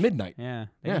showed much. at midnight. Yeah.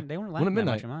 They Yeah, weren't when laughing at that much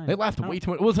midnight. in mine. They laughed I don't- way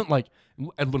too much. It wasn't like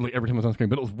literally every time it was on screen,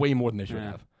 but it was way more than they should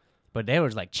Yeah. have. But there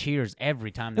was like cheers every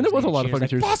time. And there was a lot of fucking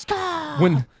cheers. Let's go!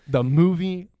 When the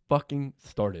movie fucking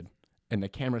started and the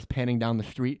camera's panning down the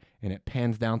street and it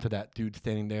pans down to that dude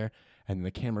standing there and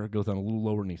the camera goes down a little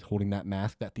lower and he's holding that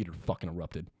mask, that theater fucking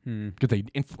erupted. Because they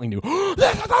instantly knew,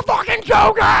 this is the fucking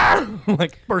Joker!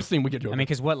 Like, first scene we get Joker. I mean,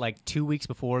 because what, like 2 weeks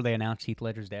before they announced Heath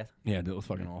Ledger's death? Yeah, that was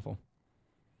fucking awful.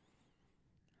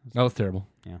 That was terrible.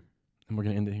 Yeah. And we're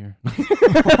going to end it here.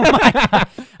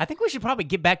 I think we should probably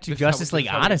get back to This is how we- Justice this League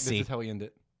is how we- Odyssey. This is how we end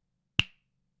it.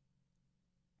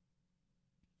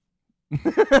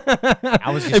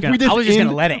 I was just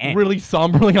gonna let it end. really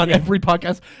somberly on every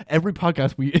podcast. Every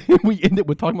podcast we we end it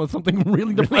with talking about something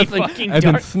really depressing, fucking and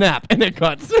then dark. snap and it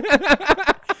cuts.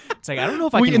 It's like I don't know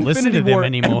if I We can listen to Infinity them War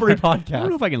anymore. every I don't podcast.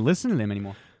 know if I can listen to them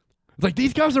anymore. It's like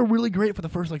these guys are really great for the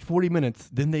first like 40 minutes.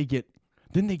 Then they get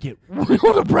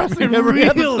real depressing every Real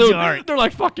episode. dark. They're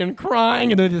like fucking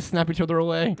crying and they just snap each other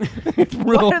away. It's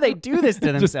real. Why do they do this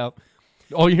to themselves?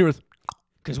 All you hear is.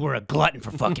 Because we're a glutton for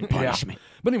fucking punishment.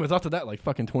 But anyways, after that, like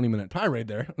fucking 20-minute tirade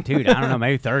there. Dude, I don't know,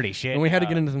 maybe 30 shit. And we had to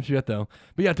get into some shit though.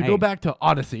 But yeah, to Hey. go back to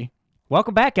Odyssey.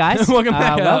 Welcome back, guys. Welcome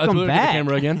back. Welcome let's look at back. the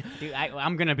camera again. Dude,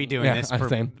 I'm going to be doing Yeah, this for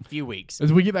same. a few weeks.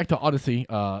 As we get back to Odyssey,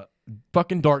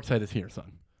 fucking Darkseid is here,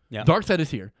 son. Yeah. Darkseid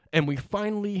is here, and we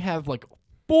finally have like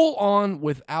full on,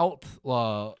 without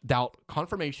doubt,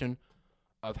 confirmation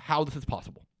of how this is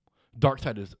possible.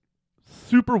 Darkseid is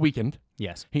super weakened.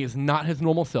 Yes. He is not his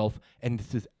normal self, and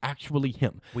this is actually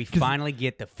him. We 'Cause finally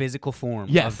get the physical form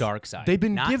Yes. of Darkseid. They've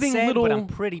been Not giving said, little- but I'm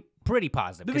pretty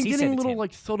positive. They've 'cause been he said getting it's little him.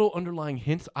 like subtle underlying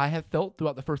hints I have felt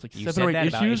throughout the first like You 7 said or 8 that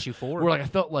issues. about issue 4. Where like I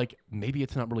felt like maybe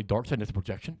it's not really Darkseid, it's a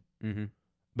projection. Mm-hmm.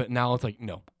 But now it's like,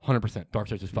 no, 100%.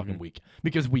 Darkseid's just fucking weak.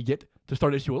 Because we get to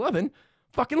start issue 11,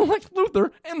 fucking Lex Luthor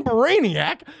and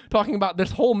Brainiac talking about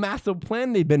this whole massive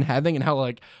plan they've been having and how,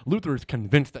 like, Luthor is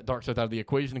convinced that Darkseid's out of the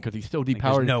equation because he's so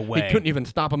depowered. no way. He couldn't even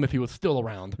stop him if he was still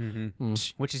around.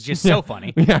 Which is just so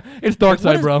funny. Yeah, it's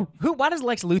Darkseid, bro. Why does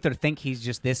Lex Luthor think he's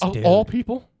just this Of dude? all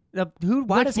people, Why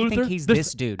Lex does he think Luthor, he's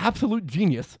this dude? absolute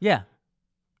genius, Yeah.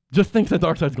 just thinks that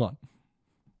Darkseid's gone.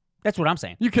 That's what I'm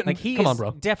saying. You couldn't- like he come is on,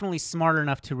 bro. definitely smart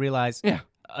enough to realize Yeah.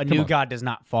 a Come new on. god does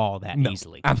not fall that No,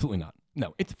 easily. absolutely not.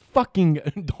 No, it's fucking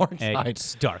Darkseid.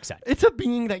 It's Darkseid. It's a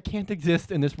being that can't exist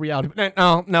in this reality.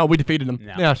 No, we defeated him.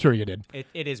 No. Yeah, sure you did. It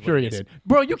is. Sure what you it is. did.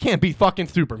 Bro, you can't be fucking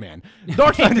Superman.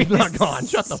 Darkseid is not gone.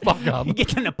 Shut the fuck up. He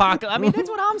gets an apocalypse. I mean, that's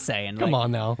what I'm saying. Come like,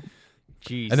 on now.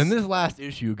 Jeez. And then this last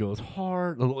issue goes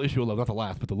hard. The little issue 11, not the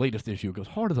last, but the latest issue goes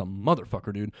hard as a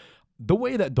motherfucker, dude. The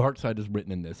way that Darkseid is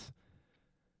written in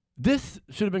this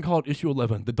should have been called issue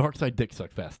 11, the Darkseid Dick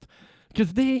Suck Fest.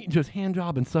 Because they just hand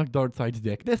job and suck Darkseid's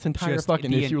dick. This entire just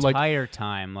fucking the issue, like, entire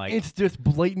time, like it's just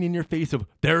blatant in your face of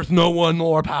there's no one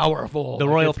more powerful. the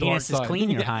Like, royal it's penis is Darkseid. clean,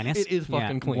 Your Yeah, Highness. It is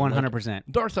fucking clean.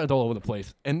 100%. Darkseid's all over the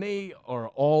place, and they are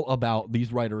all about.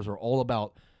 These writers are all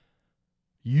about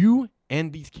you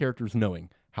and these characters knowing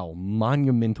how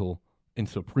monumental and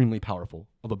supremely powerful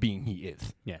of a being he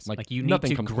is. Yes, Like, like you need nothing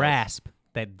to comes close. grasp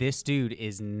that this dude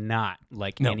is not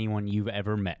like No. anyone you've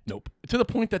ever met. Nope. To the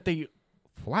point that they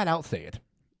flat out say it.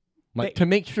 Like They- to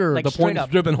make sure like, the straight point is up,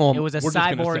 driven home. It was a we're just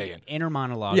gonna say cyborg it. inner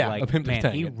monologue. Yeah, like, of him just man,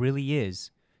 saying he it. really is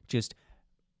just.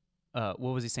 What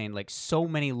was he saying? Like so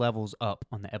many levels up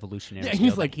on the evolutionary Yeah, scale.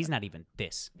 he's like like- he's not even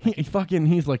this. He's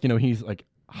like, he's like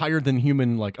higher than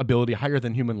human like ability, higher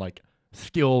than human like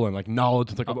skill and like knowledge.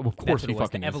 It's like, of That's course what he it was,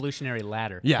 fucking the is. evolutionary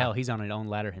ladder. Yeah. Hell, he's on his own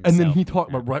ladder himself. And then he talked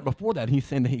about right before that, he's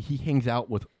saying that he hangs out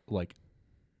with like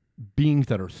beings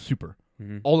that are super.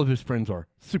 All of his friends are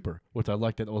super, which I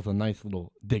liked. That was a nice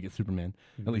little dig at Superman.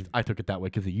 At least I took it that way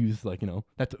because he used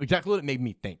that's exactly what it made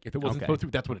me think. If it wasn't supposed to,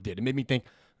 that's what it did. It made me think,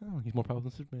 oh, he's more powerful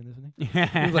than Superman, isn't he?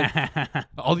 He's like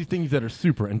all these things that are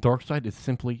super, and Darkseid is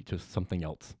simply just something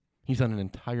else. He's on an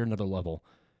entire another level.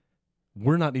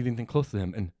 We're not even close to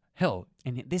him, and hell,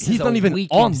 and this he's is not even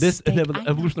on this stake.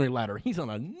 evolutionary ladder. He's on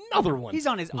another one. He's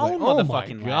on his Like, own oh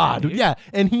motherfucking my God, ladder. yeah,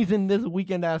 and he's in this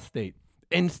weakened ass state.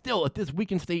 And still, at this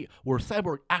weakened state where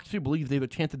Cyborg actually believes they have a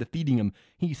chance of defeating him,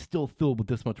 he's still filled with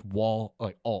this much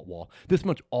this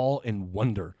much awe and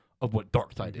wonder of what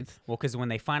Darkseid is. Well, because when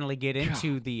they finally get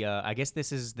into the, I guess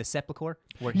this is the Sepulchre,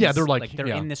 where they're they're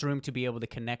in this room to be able to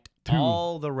connect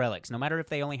all the relics, no matter if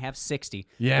they only have 60.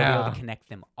 They'll be able to connect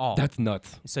them all. That's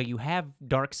nuts. So you have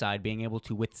Darkseid being able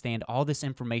to withstand all this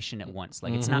information at once.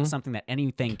 Like it's not something that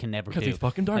anything can ever do. Because he's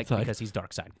fucking Darkseid. Because he's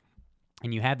Darkseid.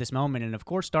 And you have this moment, and of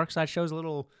course, Darkseid shows a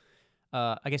little,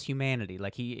 I guess, humanity.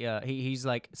 Like he's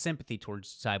like sympathy towards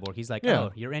Cyborg. He's like,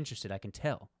 oh, you're interested. I can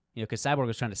tell. Because Cyborg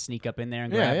was trying to sneak up in there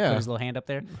and put his little hand up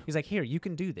there. He's like, here, you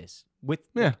can do this.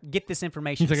 Get this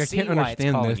information. He's like, I can't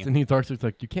understand this. And Darkseid's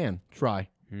like, you can. Try.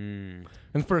 And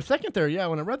for a second there,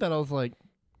 when I read that, I was like,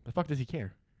 the fuck does he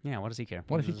care? Yeah, what does he care?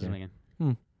 What does he care?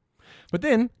 But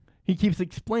then he keeps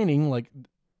explaining,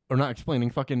 or not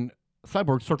explaining, fucking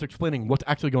Cyborg starts explaining what's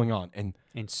actually going on, and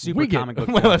in super comic book.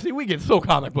 We get so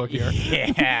comic book here.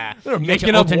 Yeah, they're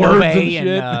making up words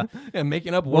and shit.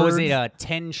 Making up words. What was it?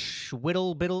 10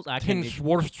 Schwiddle-biddles? 10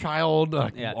 Schwarzschild,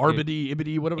 Arbity,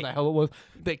 Ibity, whatever the hell it was.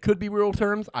 They could be real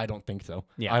terms. I don't think so.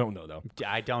 Yeah. I don't know though.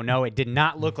 I don't know. It did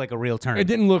not look like a real term. It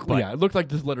didn't look. It looked like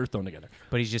just letters thrown together.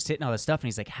 But he's just hitting all this stuff, and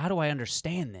he's like, "How do I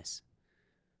understand this?"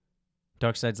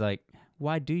 Darkseid's like,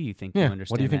 "Why do you think you understand?"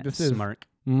 What do you think this is? Smirk.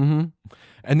 Mm-hmm.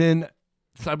 And then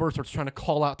Cyborg starts trying to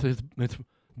call out to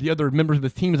the other members of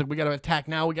his team. He's like, we got to attack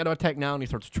now. And he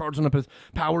starts charging up his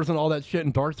powers and all that shit.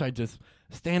 And Darkseid just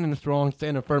standing strong,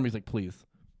 standing firm. He's like, please.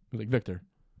 He's like, Victor,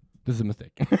 this is a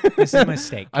mistake. This is a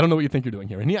mistake. I don't know what you think you're doing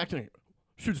here. And he actually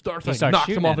shoots Darkseid, knocks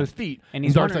him off his feet. And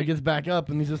Darkseid gets back up,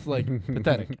 and he's just like,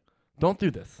 pathetic. Don't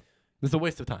do this. This is a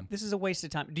waste of time. This is a waste of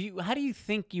time. How do you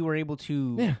think you were able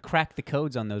to crack the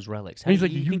codes on those relics? He's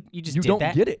like, you don't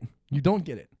get it. You don't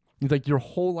get it. He's like, your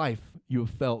whole life you have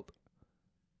felt.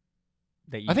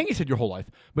 I think he said your whole life,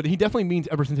 but he definitely means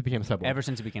ever since it became a cyborg. Ever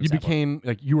since it became you cyborg. became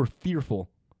like you were fearful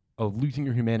of losing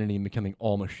your humanity and becoming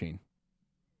all machine.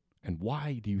 And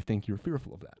why do you think you're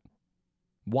fearful of that?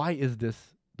 Why is this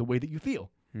the way that you feel?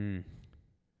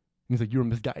 He's like, you're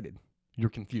misguided. You're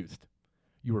confused.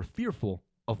 You are fearful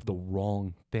of the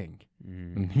wrong thing.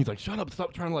 And he's like, shut up,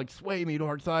 stop trying to sway me to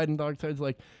Darkseid. And Darkseid's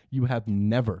like, you have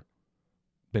never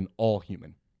been all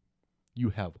human.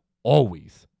 You have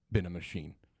always been a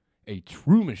machine, a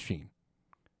true machine.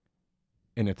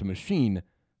 And it's a machine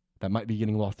that might be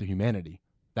getting lost to humanity.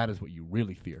 That is what you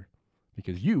really fear,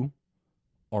 because you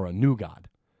are a new god.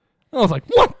 I was like,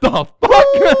 what the fuck?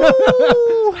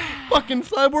 Fucking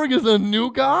Cyborg is a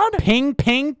new god? Ping,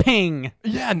 ping, ping.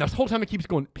 Yeah, and this whole time it keeps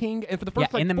going ping. And for the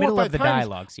first in the 4 or middle 5 of the times,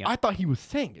 dialogues, I thought he was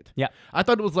saying it. Yeah. I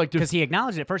thought it was like just... Because he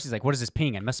acknowledged it at first. He's like, what is this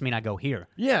ping? It must mean I go here.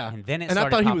 Yeah. And then it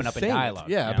started popping up in dialogue.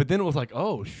 Yeah, but then it was like,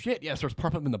 oh, shit. Yeah, it starts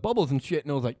popping up in the bubbles and shit.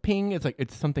 And it was like, ping. It's like,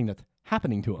 it's something that's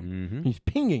happening to him. He's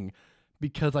pinging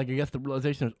because, I guess the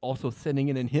realization is also sitting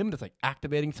in him that's,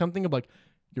 activating something of,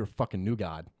 you're a fucking new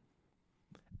god.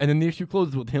 And then the issue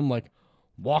closes with him,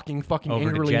 walking fucking over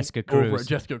angrily to Jessica Cruz. over at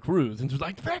Jessica Cruz, and just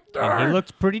like, Victor! And he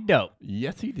looked pretty dope.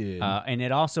 Yes, he did. And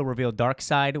it also revealed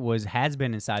Darkseid has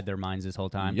been inside their minds this whole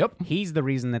time. Yep. He's the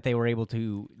reason that they were able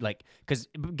to, because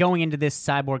going into this,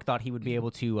 Cyborg thought he would be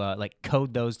able to,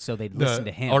 code those so they'd listen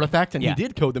to him. Artifacts, and he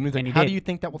did code them. He's like, how do you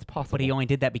think that was possible? But he only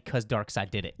did that because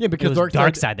Darkseid did it. Yeah, because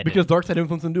Darkseid did it. Because Darkseid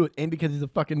influenced him to do it, and because he's a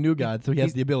fucking new god, so he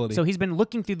has the ability. So he's been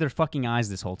looking through their fucking eyes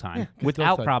this whole time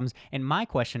without problems. And my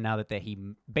question now that he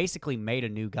basically made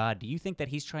a new god, do you think that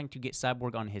he's trying to get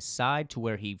Cyborg on his side to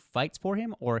where he fights for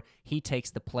him, or he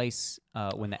takes the place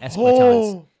when the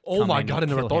Esclatons Oh my god, I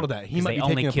never thought of that. He might be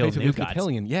taking the place of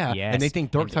Esclatalion. Yeah, yes. And they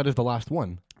think Darkseid is the last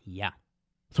one. Yeah.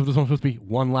 So there's only supposed to be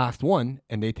one last one,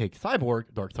 and they take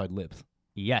Cyborg, Darkseid lives.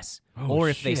 Yes. Oh, or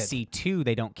if shit. they see 2,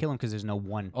 they don't kill him because there's no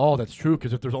one. Oh, that's true,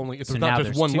 because if there's not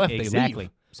just one 2, left, exactly. they leave.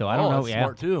 So I don't know. That's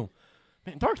smart too.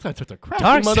 Man, Darkseid's such a crafty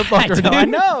Darkseid, motherfucker. I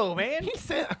know, man. He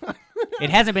said it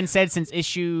hasn't been said since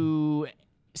issue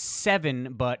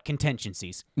 7, but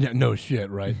contingencies. Yeah, no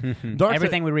shit, right?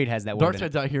 Everything we read has that word.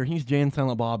 Darkseid's out here. He's Jay and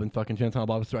Silent Bob, and fucking Jay and Silent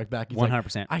Bob strike back. He's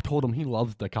 100%. I told him he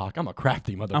loves the cock. I'm a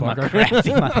crafty motherfucker. I'm a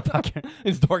crafty motherfucker.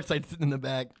 His Darkseid sitting in the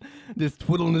back, just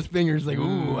twiddling his fingers, like,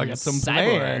 ooh, I got some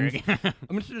plans. Cyborg.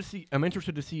 I'm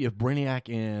interested to see if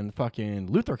Brainiac and fucking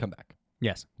Luthor come back.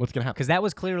 Yes. What's gonna happen? Because that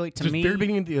was clearly, to Just me, very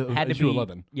beginning of had to issue be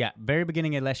 11. Yeah, very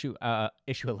beginning of issue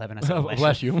 11. I said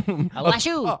Bless you.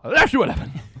 Issue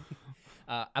 11.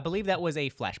 I believe that was a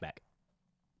flashback.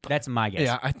 That's my guess.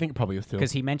 Yeah, I think it probably is too.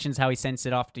 Because he mentions how he sends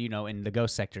it off to, in the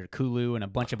Ghost Sector, Kulu and a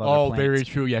bunch of other Oh, planets. very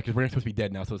true. Yeah, because we're supposed to be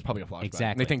dead now, so it's probably a flashback.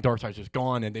 Exactly. And they think Darkseid's just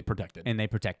gone, and they protect it. And they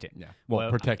protect it. Yeah.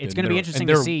 Well, protected. It's going to be interesting in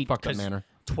to their see. fucked up 'cause manner.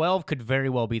 12 could very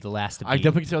well be the last to be. I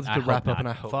definitely see how this I could hope wrap up, not. and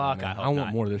I hope. Fuck, man. I hope I want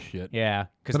not. more of this shit. Yeah.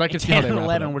 Because But I can see how 10 they and wrap it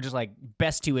 11 up. were just like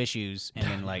best 2 issues, and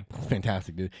then like. It's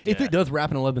fantastic, dude. If it does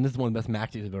wrap in 11, this is one of the best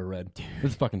maxis I've ever read.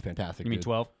 This is fucking fantastic. You mean dude.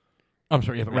 12? I'm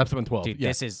sorry, if it wraps up in 12. Dude, yeah.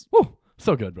 this is Woo,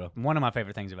 so good, bro. one of my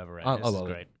favorite things I've ever read. I This is love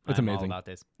it. great. It's I'm all amazing. about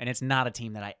this. And it's not a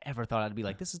team that I ever thought I'd be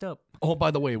like, this is dope. Oh, by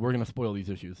the way, we're gonna spoil these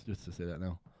issues, just to say that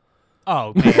now.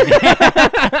 Oh, man.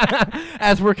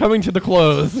 As we're coming to the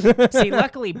close. See,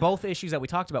 luckily, both issues that we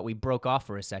talked about, we broke off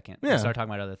for a second. Yeah. And started talking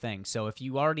about other things. So if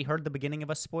you already heard the beginning of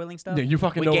us spoiling stuff, Yeah, you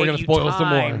fucking we know we're gave gonna you spoil some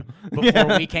more. time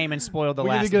before we came and spoiled the We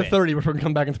need last to get bit. 30 before we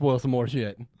come back and spoil some more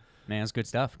shit. Man, it's good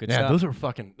stuff. Good Yeah, stuff. those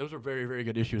are very, very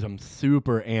good issues. I'm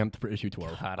super amped for issue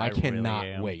 12. God, I really cannot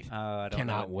am. wait. I don't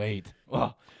Cannot know. wait.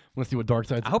 Oh, let's see what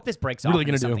Darkseid's. I hope this breaks really off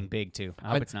gonna into do. something big, too. I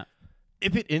hope it's not.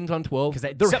 If it ends on 12, 'Cause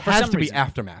that- there for has some to be reason.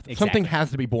 aftermath. Exactly. Something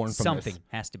has to be born from Something this.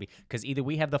 has to be. Because either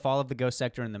we have the fall of the Ghost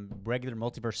Sector and the regular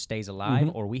multiverse stays alive,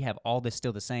 Mm-hmm. or we have all this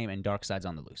still the same and Darkseid's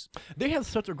on the loose. They have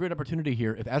such a great opportunity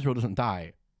here, if Azrael doesn't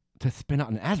die, to spin out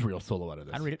an Azrael solo out of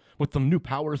this. I'd read it. With some new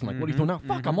powers and like what he's doing now.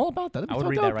 Fuck, I'm all about that. That'd be I would so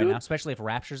read dope, that right dude. now, especially if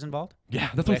Rapture's involved. Yeah,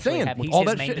 that's We what I'm actually saying. have- With he's all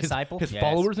his that main shit, disciple? his Yes.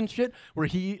 followers and shit, where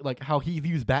he, like, how he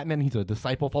views Batman, he's a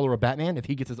disciple follower of Batman. If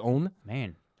he gets his own,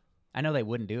 Man, I know they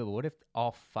wouldn't do it, but what if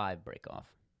all 5 break off?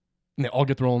 and they all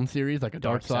get their own series, like a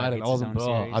Dark Darkseid Side and gets all his of them. own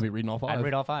Oh, series. I'd be reading all 5. I'd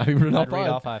read all 5. I'd be reading all I'd read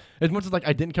 5. all 5. As much as like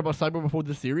I didn't care about Cyborg before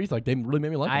this series, like they really made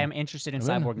me like him. I am interested in Yeah,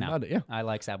 Cyborg now. about it, yeah. I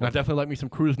like And I Cyborg. definitely like me some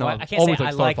Cruz now. Well, I've I can't say always I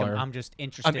liked like him. Starfire. I'm just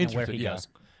interested in where he yeah. goes.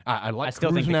 I like I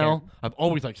still Cruz think they now. can. I've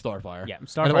always liked Starfire. Yeah, And I've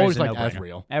Starfire's always a liked no-brainer.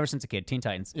 Azrael. Ever since a kid, Teen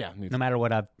Titans. Yeah, me No too. matter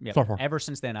what I've. Yeah. Starfire. Ever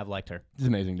since then, I've liked her. She's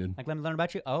amazing, dude. Like, let me learn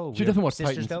about you. Oh, She your doesn't watch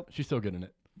sister's Titans. dope. She's so good in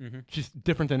it. Mhm. She's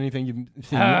different than anything you've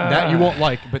seen. That you won't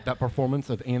like, but that performance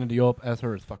of Anna Diop as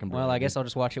her is fucking brilliant. Well, I guess I'll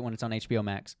just watch it when it's on HBO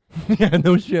Max. Yeah,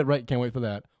 no shit, right? Can't wait for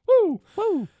that. Woo!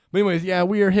 Woo! But anyways, yeah,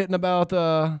 we are hitting about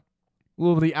a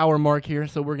little over the hour mark here,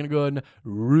 so we're going to go ahead and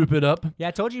wrap it up. Yeah,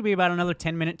 I told you it'd be about another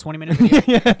 10-minute, 20-minute video.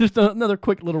 Yeah, just another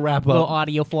quick little wrap little up.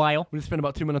 audio file. We just spend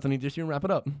about 2 minutes on each issue and wrap it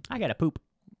up. I got to poop.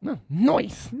 No,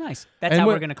 nice. Nice. That's how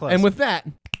we're going to close. And with that,